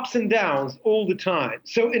it's ups and downs all the time.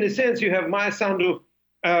 So in a sense, you have Maya Sandu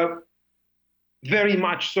very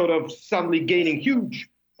much sort of suddenly gaining huge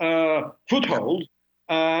foothold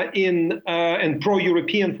and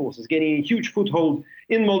pro-European forces gaining a huge foothold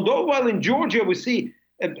in Moldova. While in Georgia, we see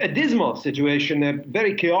a dismal situation, a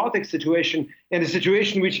very chaotic situation, and a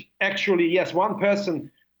situation which actually, yes, one person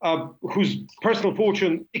whose personal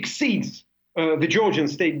fortune exceeds the Georgian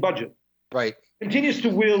state budget. Right. Continues to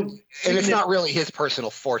wield. And it's not really his personal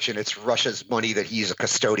fortune. It's Russia's money that he's a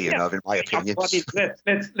custodian of, in my opinion.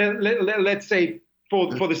 Let's say,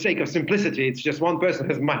 for the sake of simplicity, it's just one person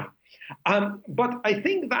has money. But I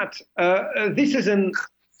think that this is a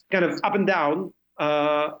kind of up and down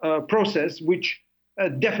process, which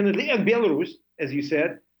definitely, and Belarus, as you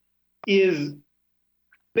said, is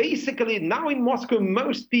basically now in Moscow,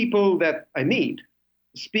 most people that I meet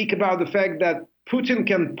speak about the fact that Putin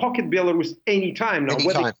can pocket Belarus anytime now.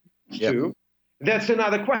 Whether he wants to, that's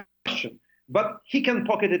another question. But he can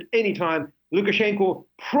pocket it anytime. Lukashenko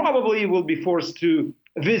probably will be forced to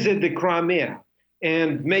visit the Crimea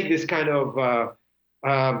and make this kind of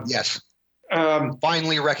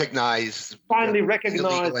finally recognize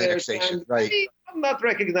illegal annexation, right? Not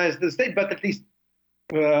recognize the state, but at least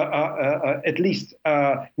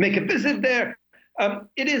make a visit there.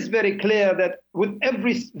 It is very clear that with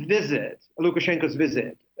every visit, Lukashenko's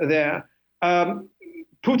visit there,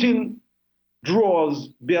 Putin draws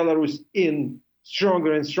Belarus in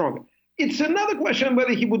stronger and stronger. It's another question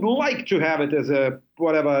whether he would like to have it as a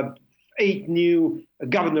 8 new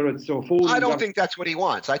governorates or 4. I don't think that's what he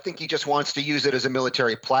wants. I think he just wants to use it as a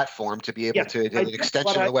military platform to be able to an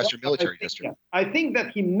extension of the Western military district. I think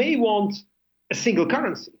that he may want a single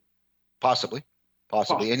currency. Possibly.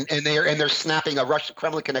 And they're snapping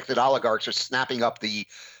Kremlin connected oligarchs are snapping up the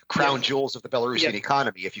crown jewels of the Belarusian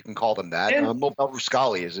economy, if you can call them that.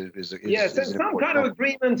 Ruskali is some kind of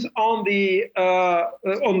agreement on the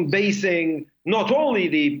on basing not only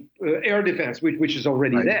the air defense, which is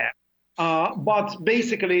already there, but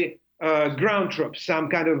basically ground troops, some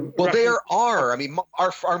kind of. Well, there are. I mean,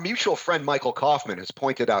 our mutual friend Michael Kaufman has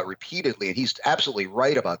pointed out repeatedly, and he's absolutely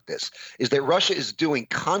right about this, is that Russia is doing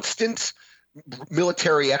constant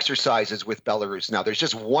military exercises with Belarus now. There's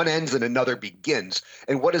just one ends and another begins.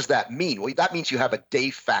 And what does that mean? Well, that means you have a de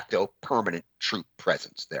facto permanent troop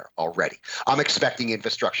presence there already. I'm expecting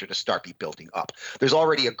infrastructure to start be building up. There's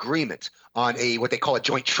already agreement on what they call a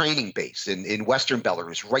joint training base in Western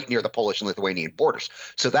Belarus, right near the Polish and Lithuanian borders.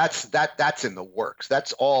 So that's in the works.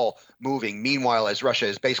 That's all moving. Meanwhile, as Russia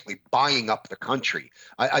is basically buying up the country,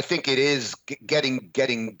 I think it is getting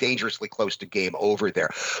dangerously close to game over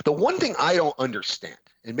there. The one thing I don't understand,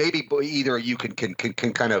 and maybe either of you can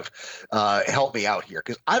kind of help me out here,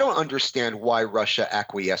 because I don't understand why Russia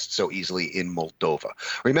acquiesced so easily in Moldova.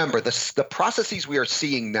 Remember, the processes we are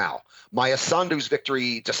seeing now, Maya Sandu's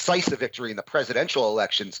decisive victory in the presidential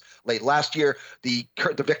elections late last year, the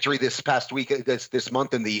victory this past week, this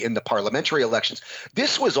month in the parliamentary elections,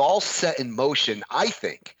 this was all set in motion, I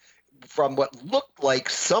think, from what looked like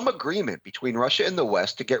some agreement between Russia and the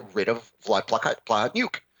West to get rid of Vlad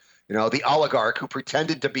Plahotniuc. The oligarch who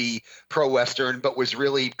pretended to be pro-Western but was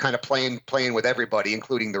really kind of playing with everybody,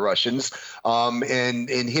 including the Russians. And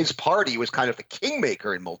his party was kind of the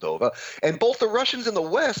kingmaker in Moldova. And both the Russians and the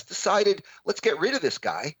West decided, let's get rid of this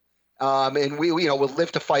guy. And we'll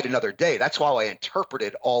live to fight another day. That's how I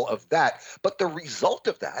interpreted all of that. But the result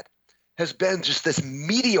of that has been just this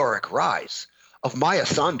meteoric rise of Maya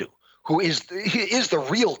Sandu, who is the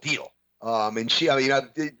real deal. And she,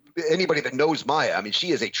 anybody that knows Maya,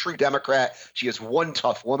 she is a true Democrat. She is one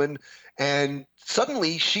tough woman, and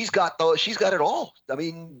suddenly she's got it all.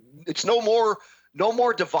 It's no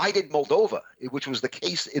more divided Moldova, which was the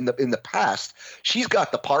case in the past. She's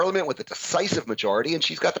got the parliament with a decisive majority, and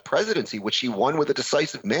she's got the presidency, which she won with a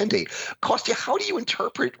decisive mandate. Kostya, how do you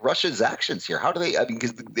interpret Russia's actions here? How do they?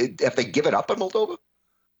 Have they given up on Moldova?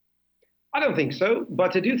 I don't think so,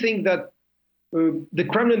 but I do think that the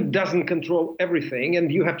Kremlin doesn't control everything, and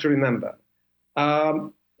you have to remember,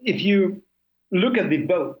 if you look at the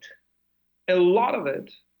vote, a lot of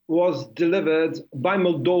it was delivered by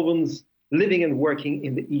Moldovans living and working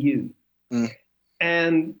in the EU.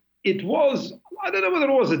 And it was, I don't know whether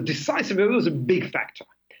it was a decisive, it was a big factor.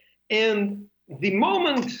 And the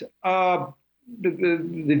moment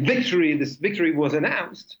this victory was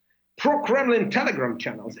announced, pro-Kremlin Telegram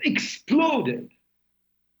channels exploded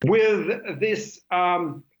with this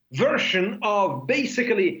version of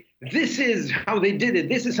basically this is how they did it.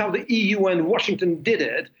 This is how the EU and Washington did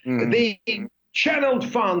it. They channeled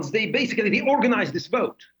funds. They organized this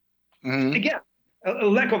vote. Again, a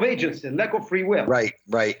lack of agency, lack of free will. Right.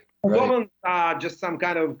 Moldovans are just some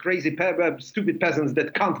kind of crazy, stupid peasants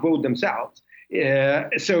that can't vote themselves.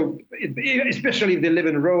 So, especially if they live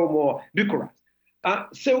in Rome or Bucharest.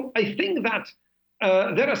 So I think that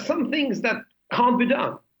there are some things that can't be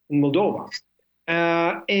done in Moldova.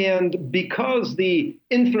 And because the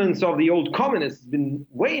influence of the old communists has been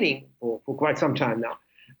waning for quite some time now,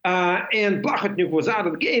 and Plahotniuc was out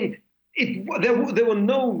of the game, there were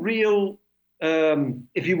no real,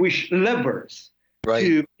 if you wish, levers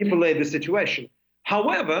to manipulate the situation.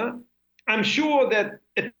 However, I'm sure that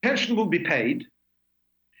attention will be paid,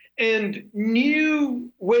 and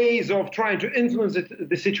new ways of trying to influence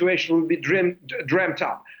the situation will be dreamt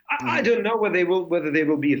up. I don't know whether they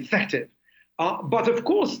will be effective. But of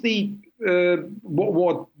course,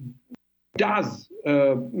 what does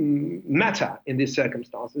matter in these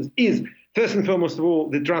circumstances is, first and foremost of all,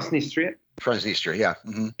 the Transnistria. Transnistria, yeah.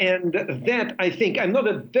 And that, I think, I'm not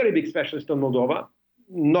a very big specialist on Moldova,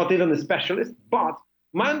 not even a specialist, but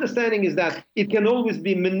my understanding is that it can always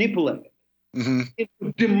be manipulated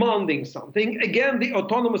into demanding something. Again, the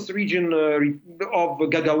autonomous region of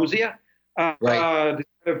Gagauzia,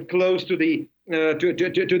 close to the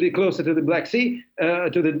closer to the Black Sea, to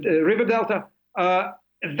the river delta,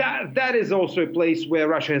 that is also a place where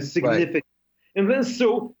Russia has significant influence.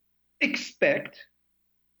 So expect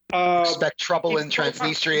trouble in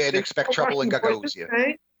Transnistria and expect trouble in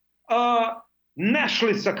Gagauzia.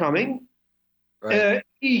 Nationalists are coming.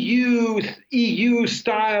 EU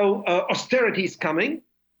style austerity is coming.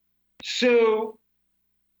 So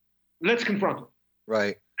let's confront it.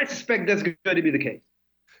 Right. I suspect that's going to be the case.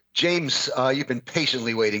 James, you've been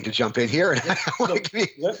patiently waiting to jump in here.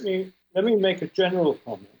 Let me make a general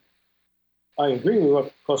comment. I agree with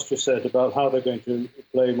what Kostya said about how they're going to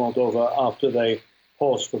play Moldova after they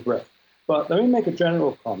pause for breath. But let me make a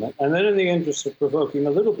general comment, and then in the interest of provoking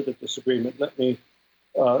a little bit of disagreement, let me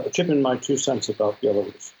chip in my 2 cents about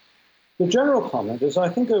Belarus. The general comment is, I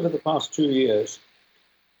think over the past 2 years,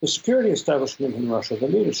 the security establishment in Russia, the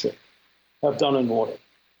leadership, have done an order.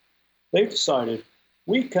 They've decided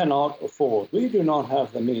we cannot afford, we do not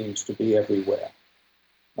have the means to be everywhere.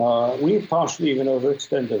 We've partially even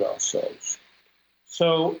overextended ourselves.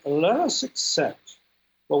 So let us accept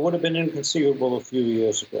what would have been inconceivable a few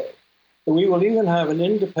years ago, that we will even have an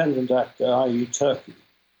independent actor, i.e. Turkey,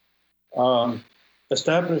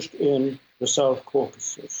 established in the South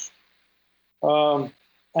Caucasus,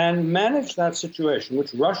 and manage that situation,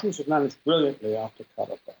 which Russians have managed brilliantly after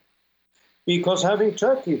Karabakh. Because having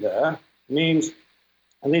Turkey there means,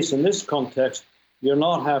 at least in this context, you're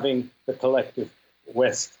not having the collective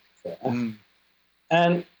West there.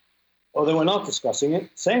 And although we're not discussing it,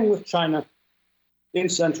 same with China in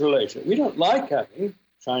Central Asia. We don't like having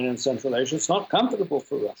China in Central Asia. It's not comfortable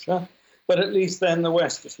for Russia, but at least then the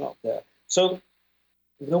West is not there. So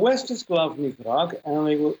the West is glavny vrag, and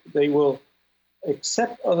they will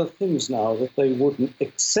accept other things now that they wouldn't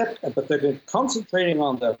accept, but they're concentrating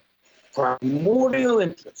on their primordial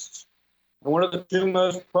interests. And what are the 2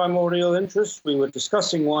 most primordial interests? We were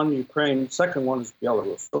discussing one, Ukraine. Second one is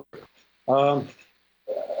Belarus.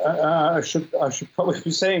 I should probably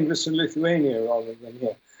be saying this in Lithuania rather than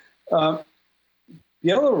here.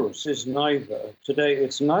 Belarus is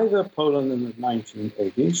it's neither Poland in the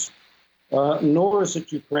 1980s, nor is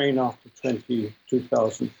it Ukraine after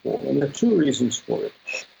 2004. And there are 2 reasons for it.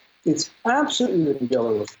 It's absolutely in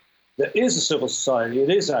Belarus. There is a civil society. It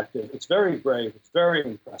is active. It's very brave. It's very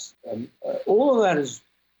impressive. And all of that is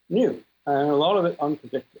new, and a lot of it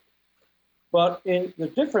unpredictable. But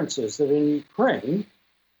the difference is that in Ukraine,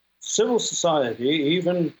 civil society,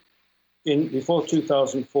 even before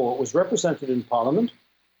 2004, was represented in parliament,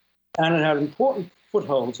 and it had important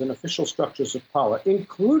footholds in official structures of power,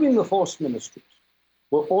 including the force ministries.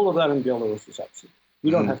 Well, all of that in Belarus is absent.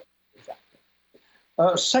 You don't have to do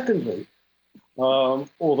that. Secondly,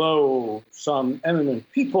 although some eminent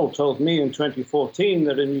people told me in 2014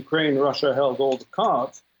 that in Ukraine, Russia held all the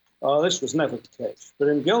cards, this was never the case. But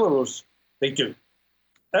in Belarus, they do,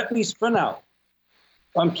 at least for now.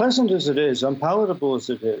 Unpleasant as it is, unpalatable as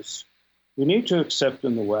it is, we need to accept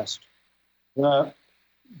in the West that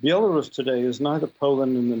Belarus today is neither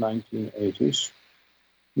Poland in the 1980s,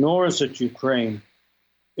 nor is it Ukraine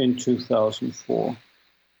in 2004.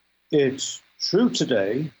 It's true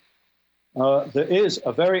today. There is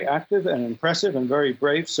a very active and impressive and very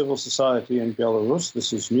brave civil society in Belarus.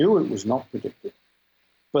 This is new. It was not predicted.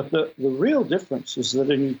 But the real difference is that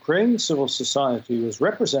in Ukraine, civil society was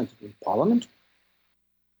represented in parliament,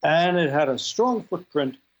 And it had a strong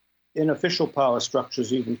footprint in official power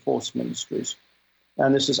structures, even force ministries.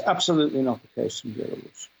 And this is absolutely not the case in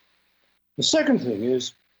Belarus. The second thing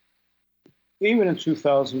is, even in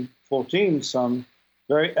 2014, some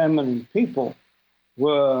very eminent people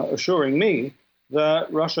were assuring me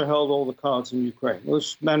that Russia held all the cards in Ukraine. It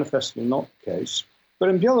was manifestly not the case. But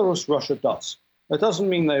in Belarus, Russia does. That doesn't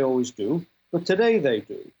mean they always do, but today they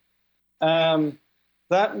do.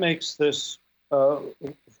 That makes this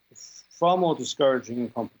far more discouraging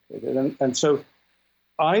and complicated. And so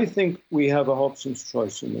I think we have a Hobson's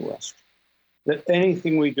choice in the West, that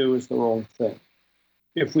anything we do is the wrong thing.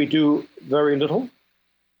 If we do very little,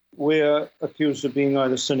 we're accused of being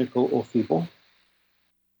either cynical or feeble.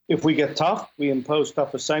 If we get tough, we impose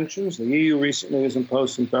tougher sanctions. The EU recently has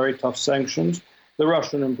imposed some very tough sanctions. The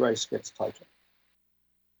Russian embrace gets tighter.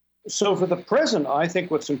 So for the present, I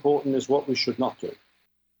think what's important is what we should not do.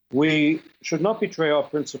 We should not betray our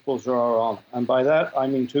principles or our honor. And by that, I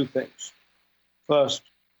mean two things. First,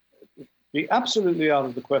 be absolutely out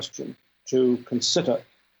of the question to consider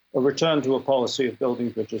a return to a policy of building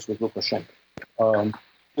bridges with Lukashenko.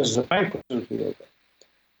 This is a bankruptcy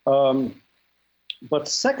over. But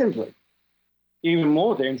secondly, even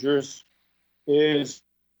more dangerous is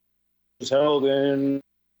held in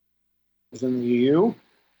the EU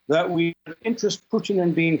that we interest Putin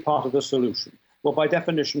in being part of the solution. Well, by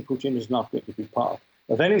definition, Putin is not going to be part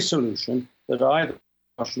of any solution that either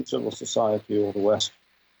Russian civil society or the West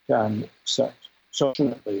can accept. So,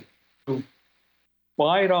 fortunately, to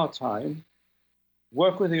bide our time,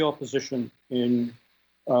 work with the opposition in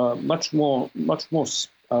much more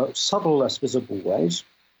subtle, less visible ways,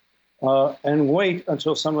 and wait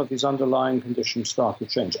until some of these underlying conditions start to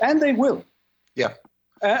change. And they will. Yeah.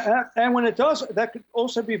 And when it does, that could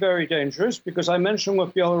also be very dangerous, because I mentioned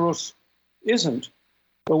what Belarus isn't.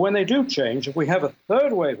 But when they do change, if we have a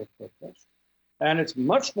third wave of protest, and it's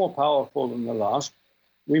much more powerful than the last,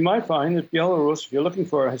 we might find that Belarus, if you're looking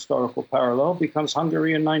for a historical parallel, becomes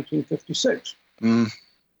Hungary in 1956.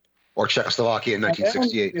 Or Czechoslovakia in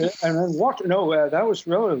 1968. And then what? No, that was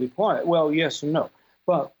relatively quiet. Well, yes and no.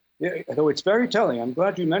 But though it's very telling, I'm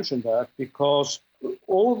glad you mentioned that, because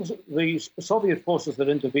all the Soviet forces that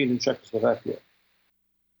intervened in Czechoslovakia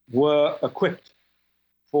were equipped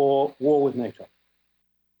for war with NATO.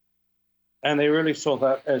 And they really saw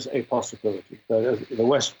that as a possibility. That as the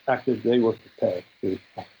West acted, they were prepared to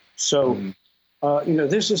act. So,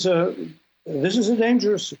 this is a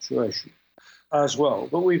dangerous situation as well.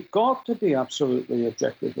 But we've got to be absolutely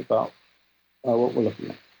objective about what we're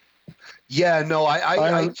looking at. Yeah, no,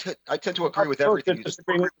 I tend to agree with everything you just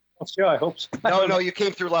said. Yeah, I hope so. No, you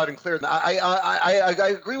came through loud and clear.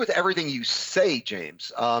 I agree with everything you say,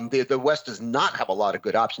 James. The West does not have a lot of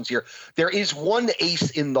good options here. There is one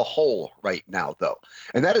ace in the hole right now, though,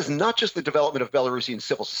 and that is not just the development of Belarusian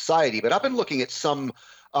civil society, but I've been looking at some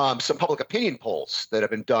public opinion polls that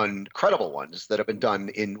have been done, credible ones that have been done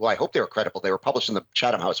in, well, I hope they were credible. They were published on the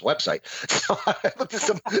Chatham House website. So I looked at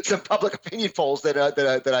some public opinion polls that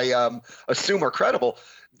I assume are credible,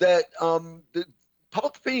 that the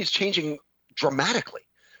public opinion is changing dramamadically.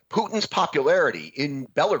 Putin's popularity in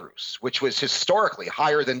Belarus, which was historically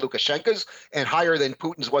higher than Lukashenko's and higher than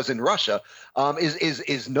Putin's was in Russia,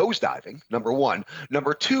 is nosediving, number one.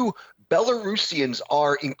 Number two, Belarusians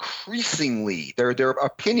are increasingly, their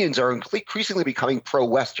opinions are increasingly becoming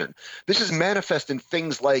pro-Western. This is manifest in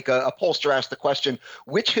things like a pollster asked the question,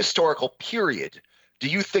 which historical period do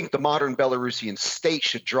you think the modern Belarusian state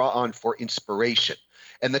should draw on for inspiration?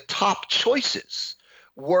 And the top choices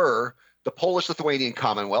were the Polish-Lithuanian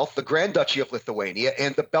Commonwealth, the Grand Duchy of Lithuania,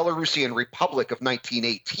 and the Belarusian Republic of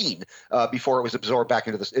 1918, before it was absorbed back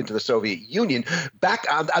into the Soviet Union. Back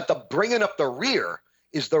at the bringing up the rear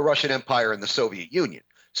is the Russian Empire and the Soviet Union.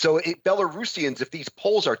 So Belarusians, if these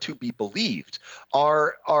polls are to be believed,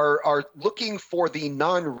 are looking for the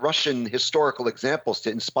non-Russian historical examples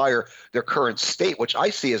to inspire their current state, which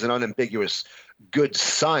I see as an unambiguous good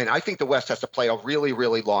sign. I think the West has to play a really,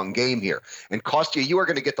 really long game here. And Kostya, you are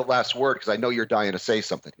going to get the last word, because I know you're dying to say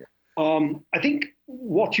something here. I think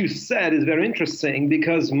what you said is very interesting,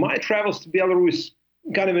 because my travels to Belarus,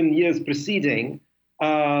 kind of in years preceding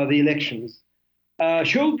the elections,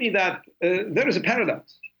 showed me that there is a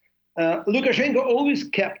paradox. Lukashenko always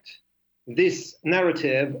kept this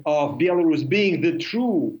narrative of Belarus being the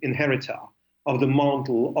true inheritor of the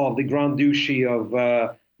mantle of the Grand Duchy of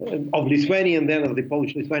Lithuania and then of the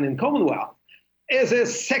Polish-Lithuanian Commonwealth as a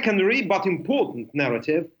secondary but important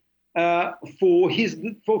narrative for his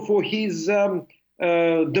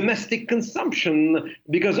domestic consumption,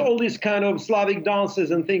 because all these kind of Slavic dances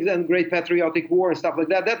and things and great patriotic war and stuff like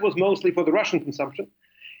that, that was mostly for the Russian consumption.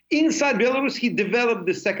 inside Belarus, he developed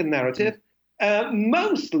the second narrative,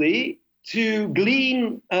 mostly to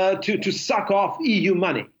glean, to suck off EU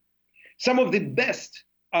money. Some of the best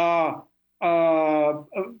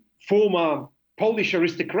former Polish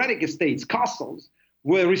aristocratic estates, castles,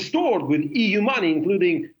 were restored with EU money,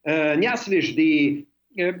 including Nyaslish, the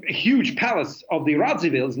huge palace of the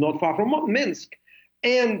Radzivills, not far from Minsk.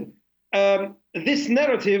 And this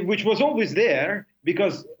narrative, which was always there,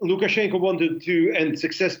 because Lukashenko wanted to, and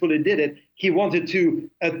successfully did it, he wanted to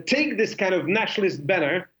take this kind of nationalist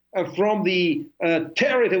banner from the,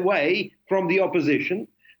 tear it away from the opposition.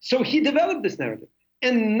 So he developed this narrative.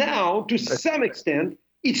 And now, to some extent,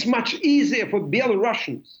 it's much easier for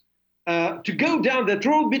Belarusians to go down that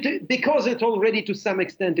road because it already to some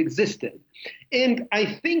extent existed. And I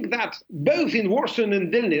think that both in Warsaw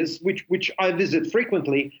and Vilnius, which I visit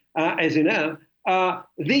frequently, as you know,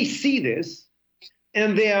 they see this,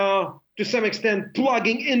 and they are to some extent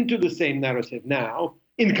plugging into the same narrative now,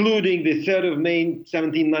 including the 3rd of May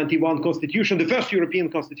 1791 Constitution, the first European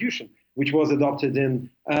Constitution, which was adopted in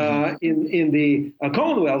the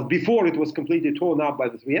Commonwealth before it was completely torn up by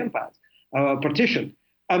the three empires, partition.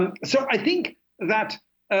 So I think that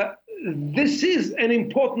this is an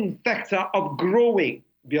important factor of growing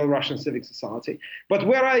Belarusian civic society. But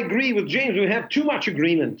where I agree with James, we have too much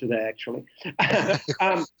agreement today, actually,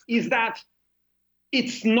 is that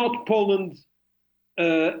it's not Poland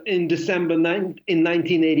in December in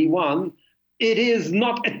 1981. It is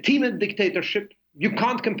not a timid dictatorship. You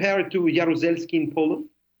can't compare it to Jaruzelski in Poland.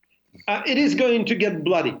 It is going to get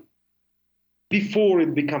bloody before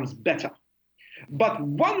it becomes better. But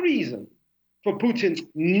one reason for Putin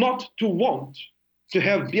not to want to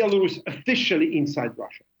have Belarus officially inside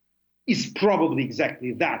Russia is probably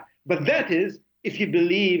exactly that. But that is if he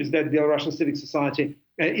believes that Belarusian civic society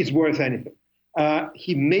is worth anything.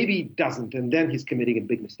 He maybe doesn't, and then he's committing a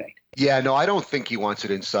big mistake. Yeah, no, I don't think he wants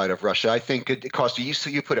it inside of Russia. I think, Kostya,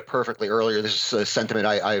 you put it perfectly earlier. This is a sentiment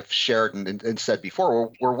I've shared and said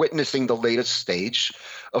before. We're witnessing the latest stage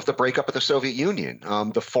of the breakup of the Soviet Union.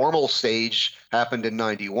 The formal stage happened in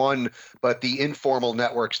 91, but the informal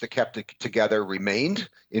networks that kept it together remained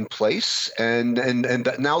in place, and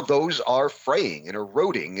now those are fraying and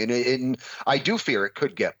eroding, and I do fear it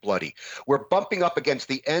could get bloody. We're bumping up against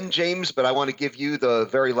the end, James, but I want to give you the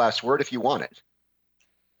very last word if you want it.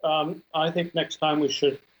 I think next time we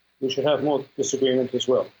should have more disagreement as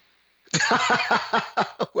well.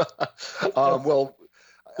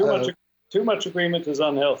 Too much agreement is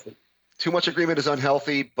unhealthy. Too much agreement is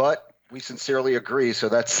unhealthy, but we sincerely agree. So I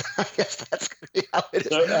guess that's going to be how it is.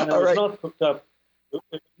 So, and it was not cooked up. It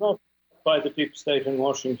was not by the deep state in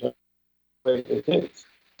Washington. It is.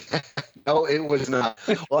 No, it was not.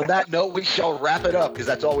 Well, on that note, we shall wrap it up because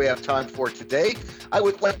that's all we have time for today. I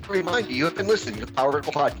would like to remind you have been listening to the Power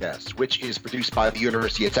Vertical Podcast, which is produced by the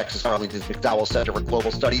University of Texas Arlington's McDowell Center for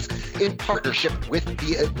Global Studies in partnership with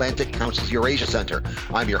the Atlantic Council's Eurasia Center.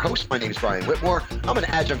 I'm your host. My name is Brian Whitmore. I'm an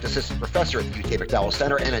adjunct assistant professor at the UK McDowell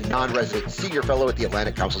Center and a non-resident senior fellow at the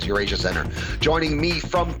Atlantic Council's Eurasia Center. Joining me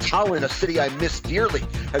from Tallinn, a city I miss dearly,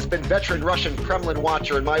 has been veteran Russian Kremlin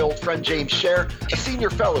watcher and my old friend James Sherr, a senior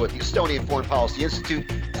fellow at the Estonian Foreign Policy Institute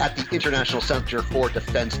at the International Center for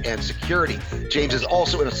Defense and Security. James is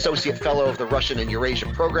also an associate fellow of the Russian and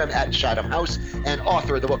Eurasian program at Chatham House and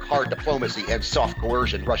author of the book Hard Diplomacy and Soft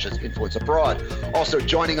Coercion, Russia's Influence Abroad. Also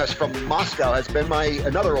joining us from Moscow has been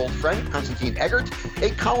another old friend, Konstantin Eggert,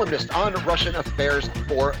 a columnist on Russian affairs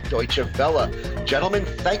for Deutsche Welle. Gentlemen,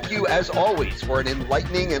 thank you as always for an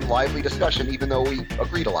enlightening and lively discussion, even though we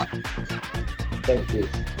agreed a lot. Thank you.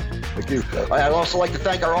 Thank you. I'd also like to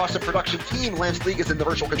thank our awesome production team. Lance League is in the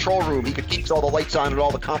virtual control room. He keeps all the lights on and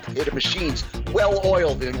all the complicated machines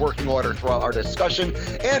well-oiled and in working order throughout our discussion.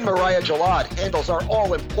 And Mariah Jalad handles our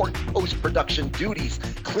all-important post-production duties,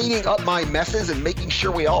 cleaning up my messes and making sure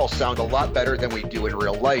we all sound a lot better than we do in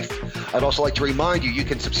real life. I'd also like to remind you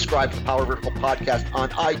can subscribe to the Power Vertical Podcast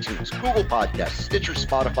on iTunes, Google Podcasts, Stitcher,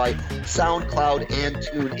 Spotify, SoundCloud, and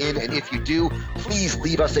TuneIn. And if you do, please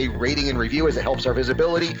leave us a rating and review as it helps our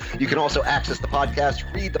visibility. You can also access the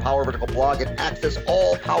podcast, read the Power Vertical blog, and access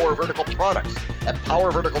all Power Vertical products at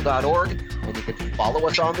powervertical.org. And you can follow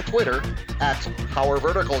us on the Twitter at Power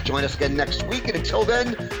Vertical. Join us again next week. And until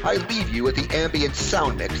then, I leave you with the ambient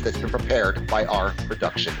sound mix that's been prepared by our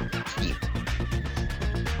production team.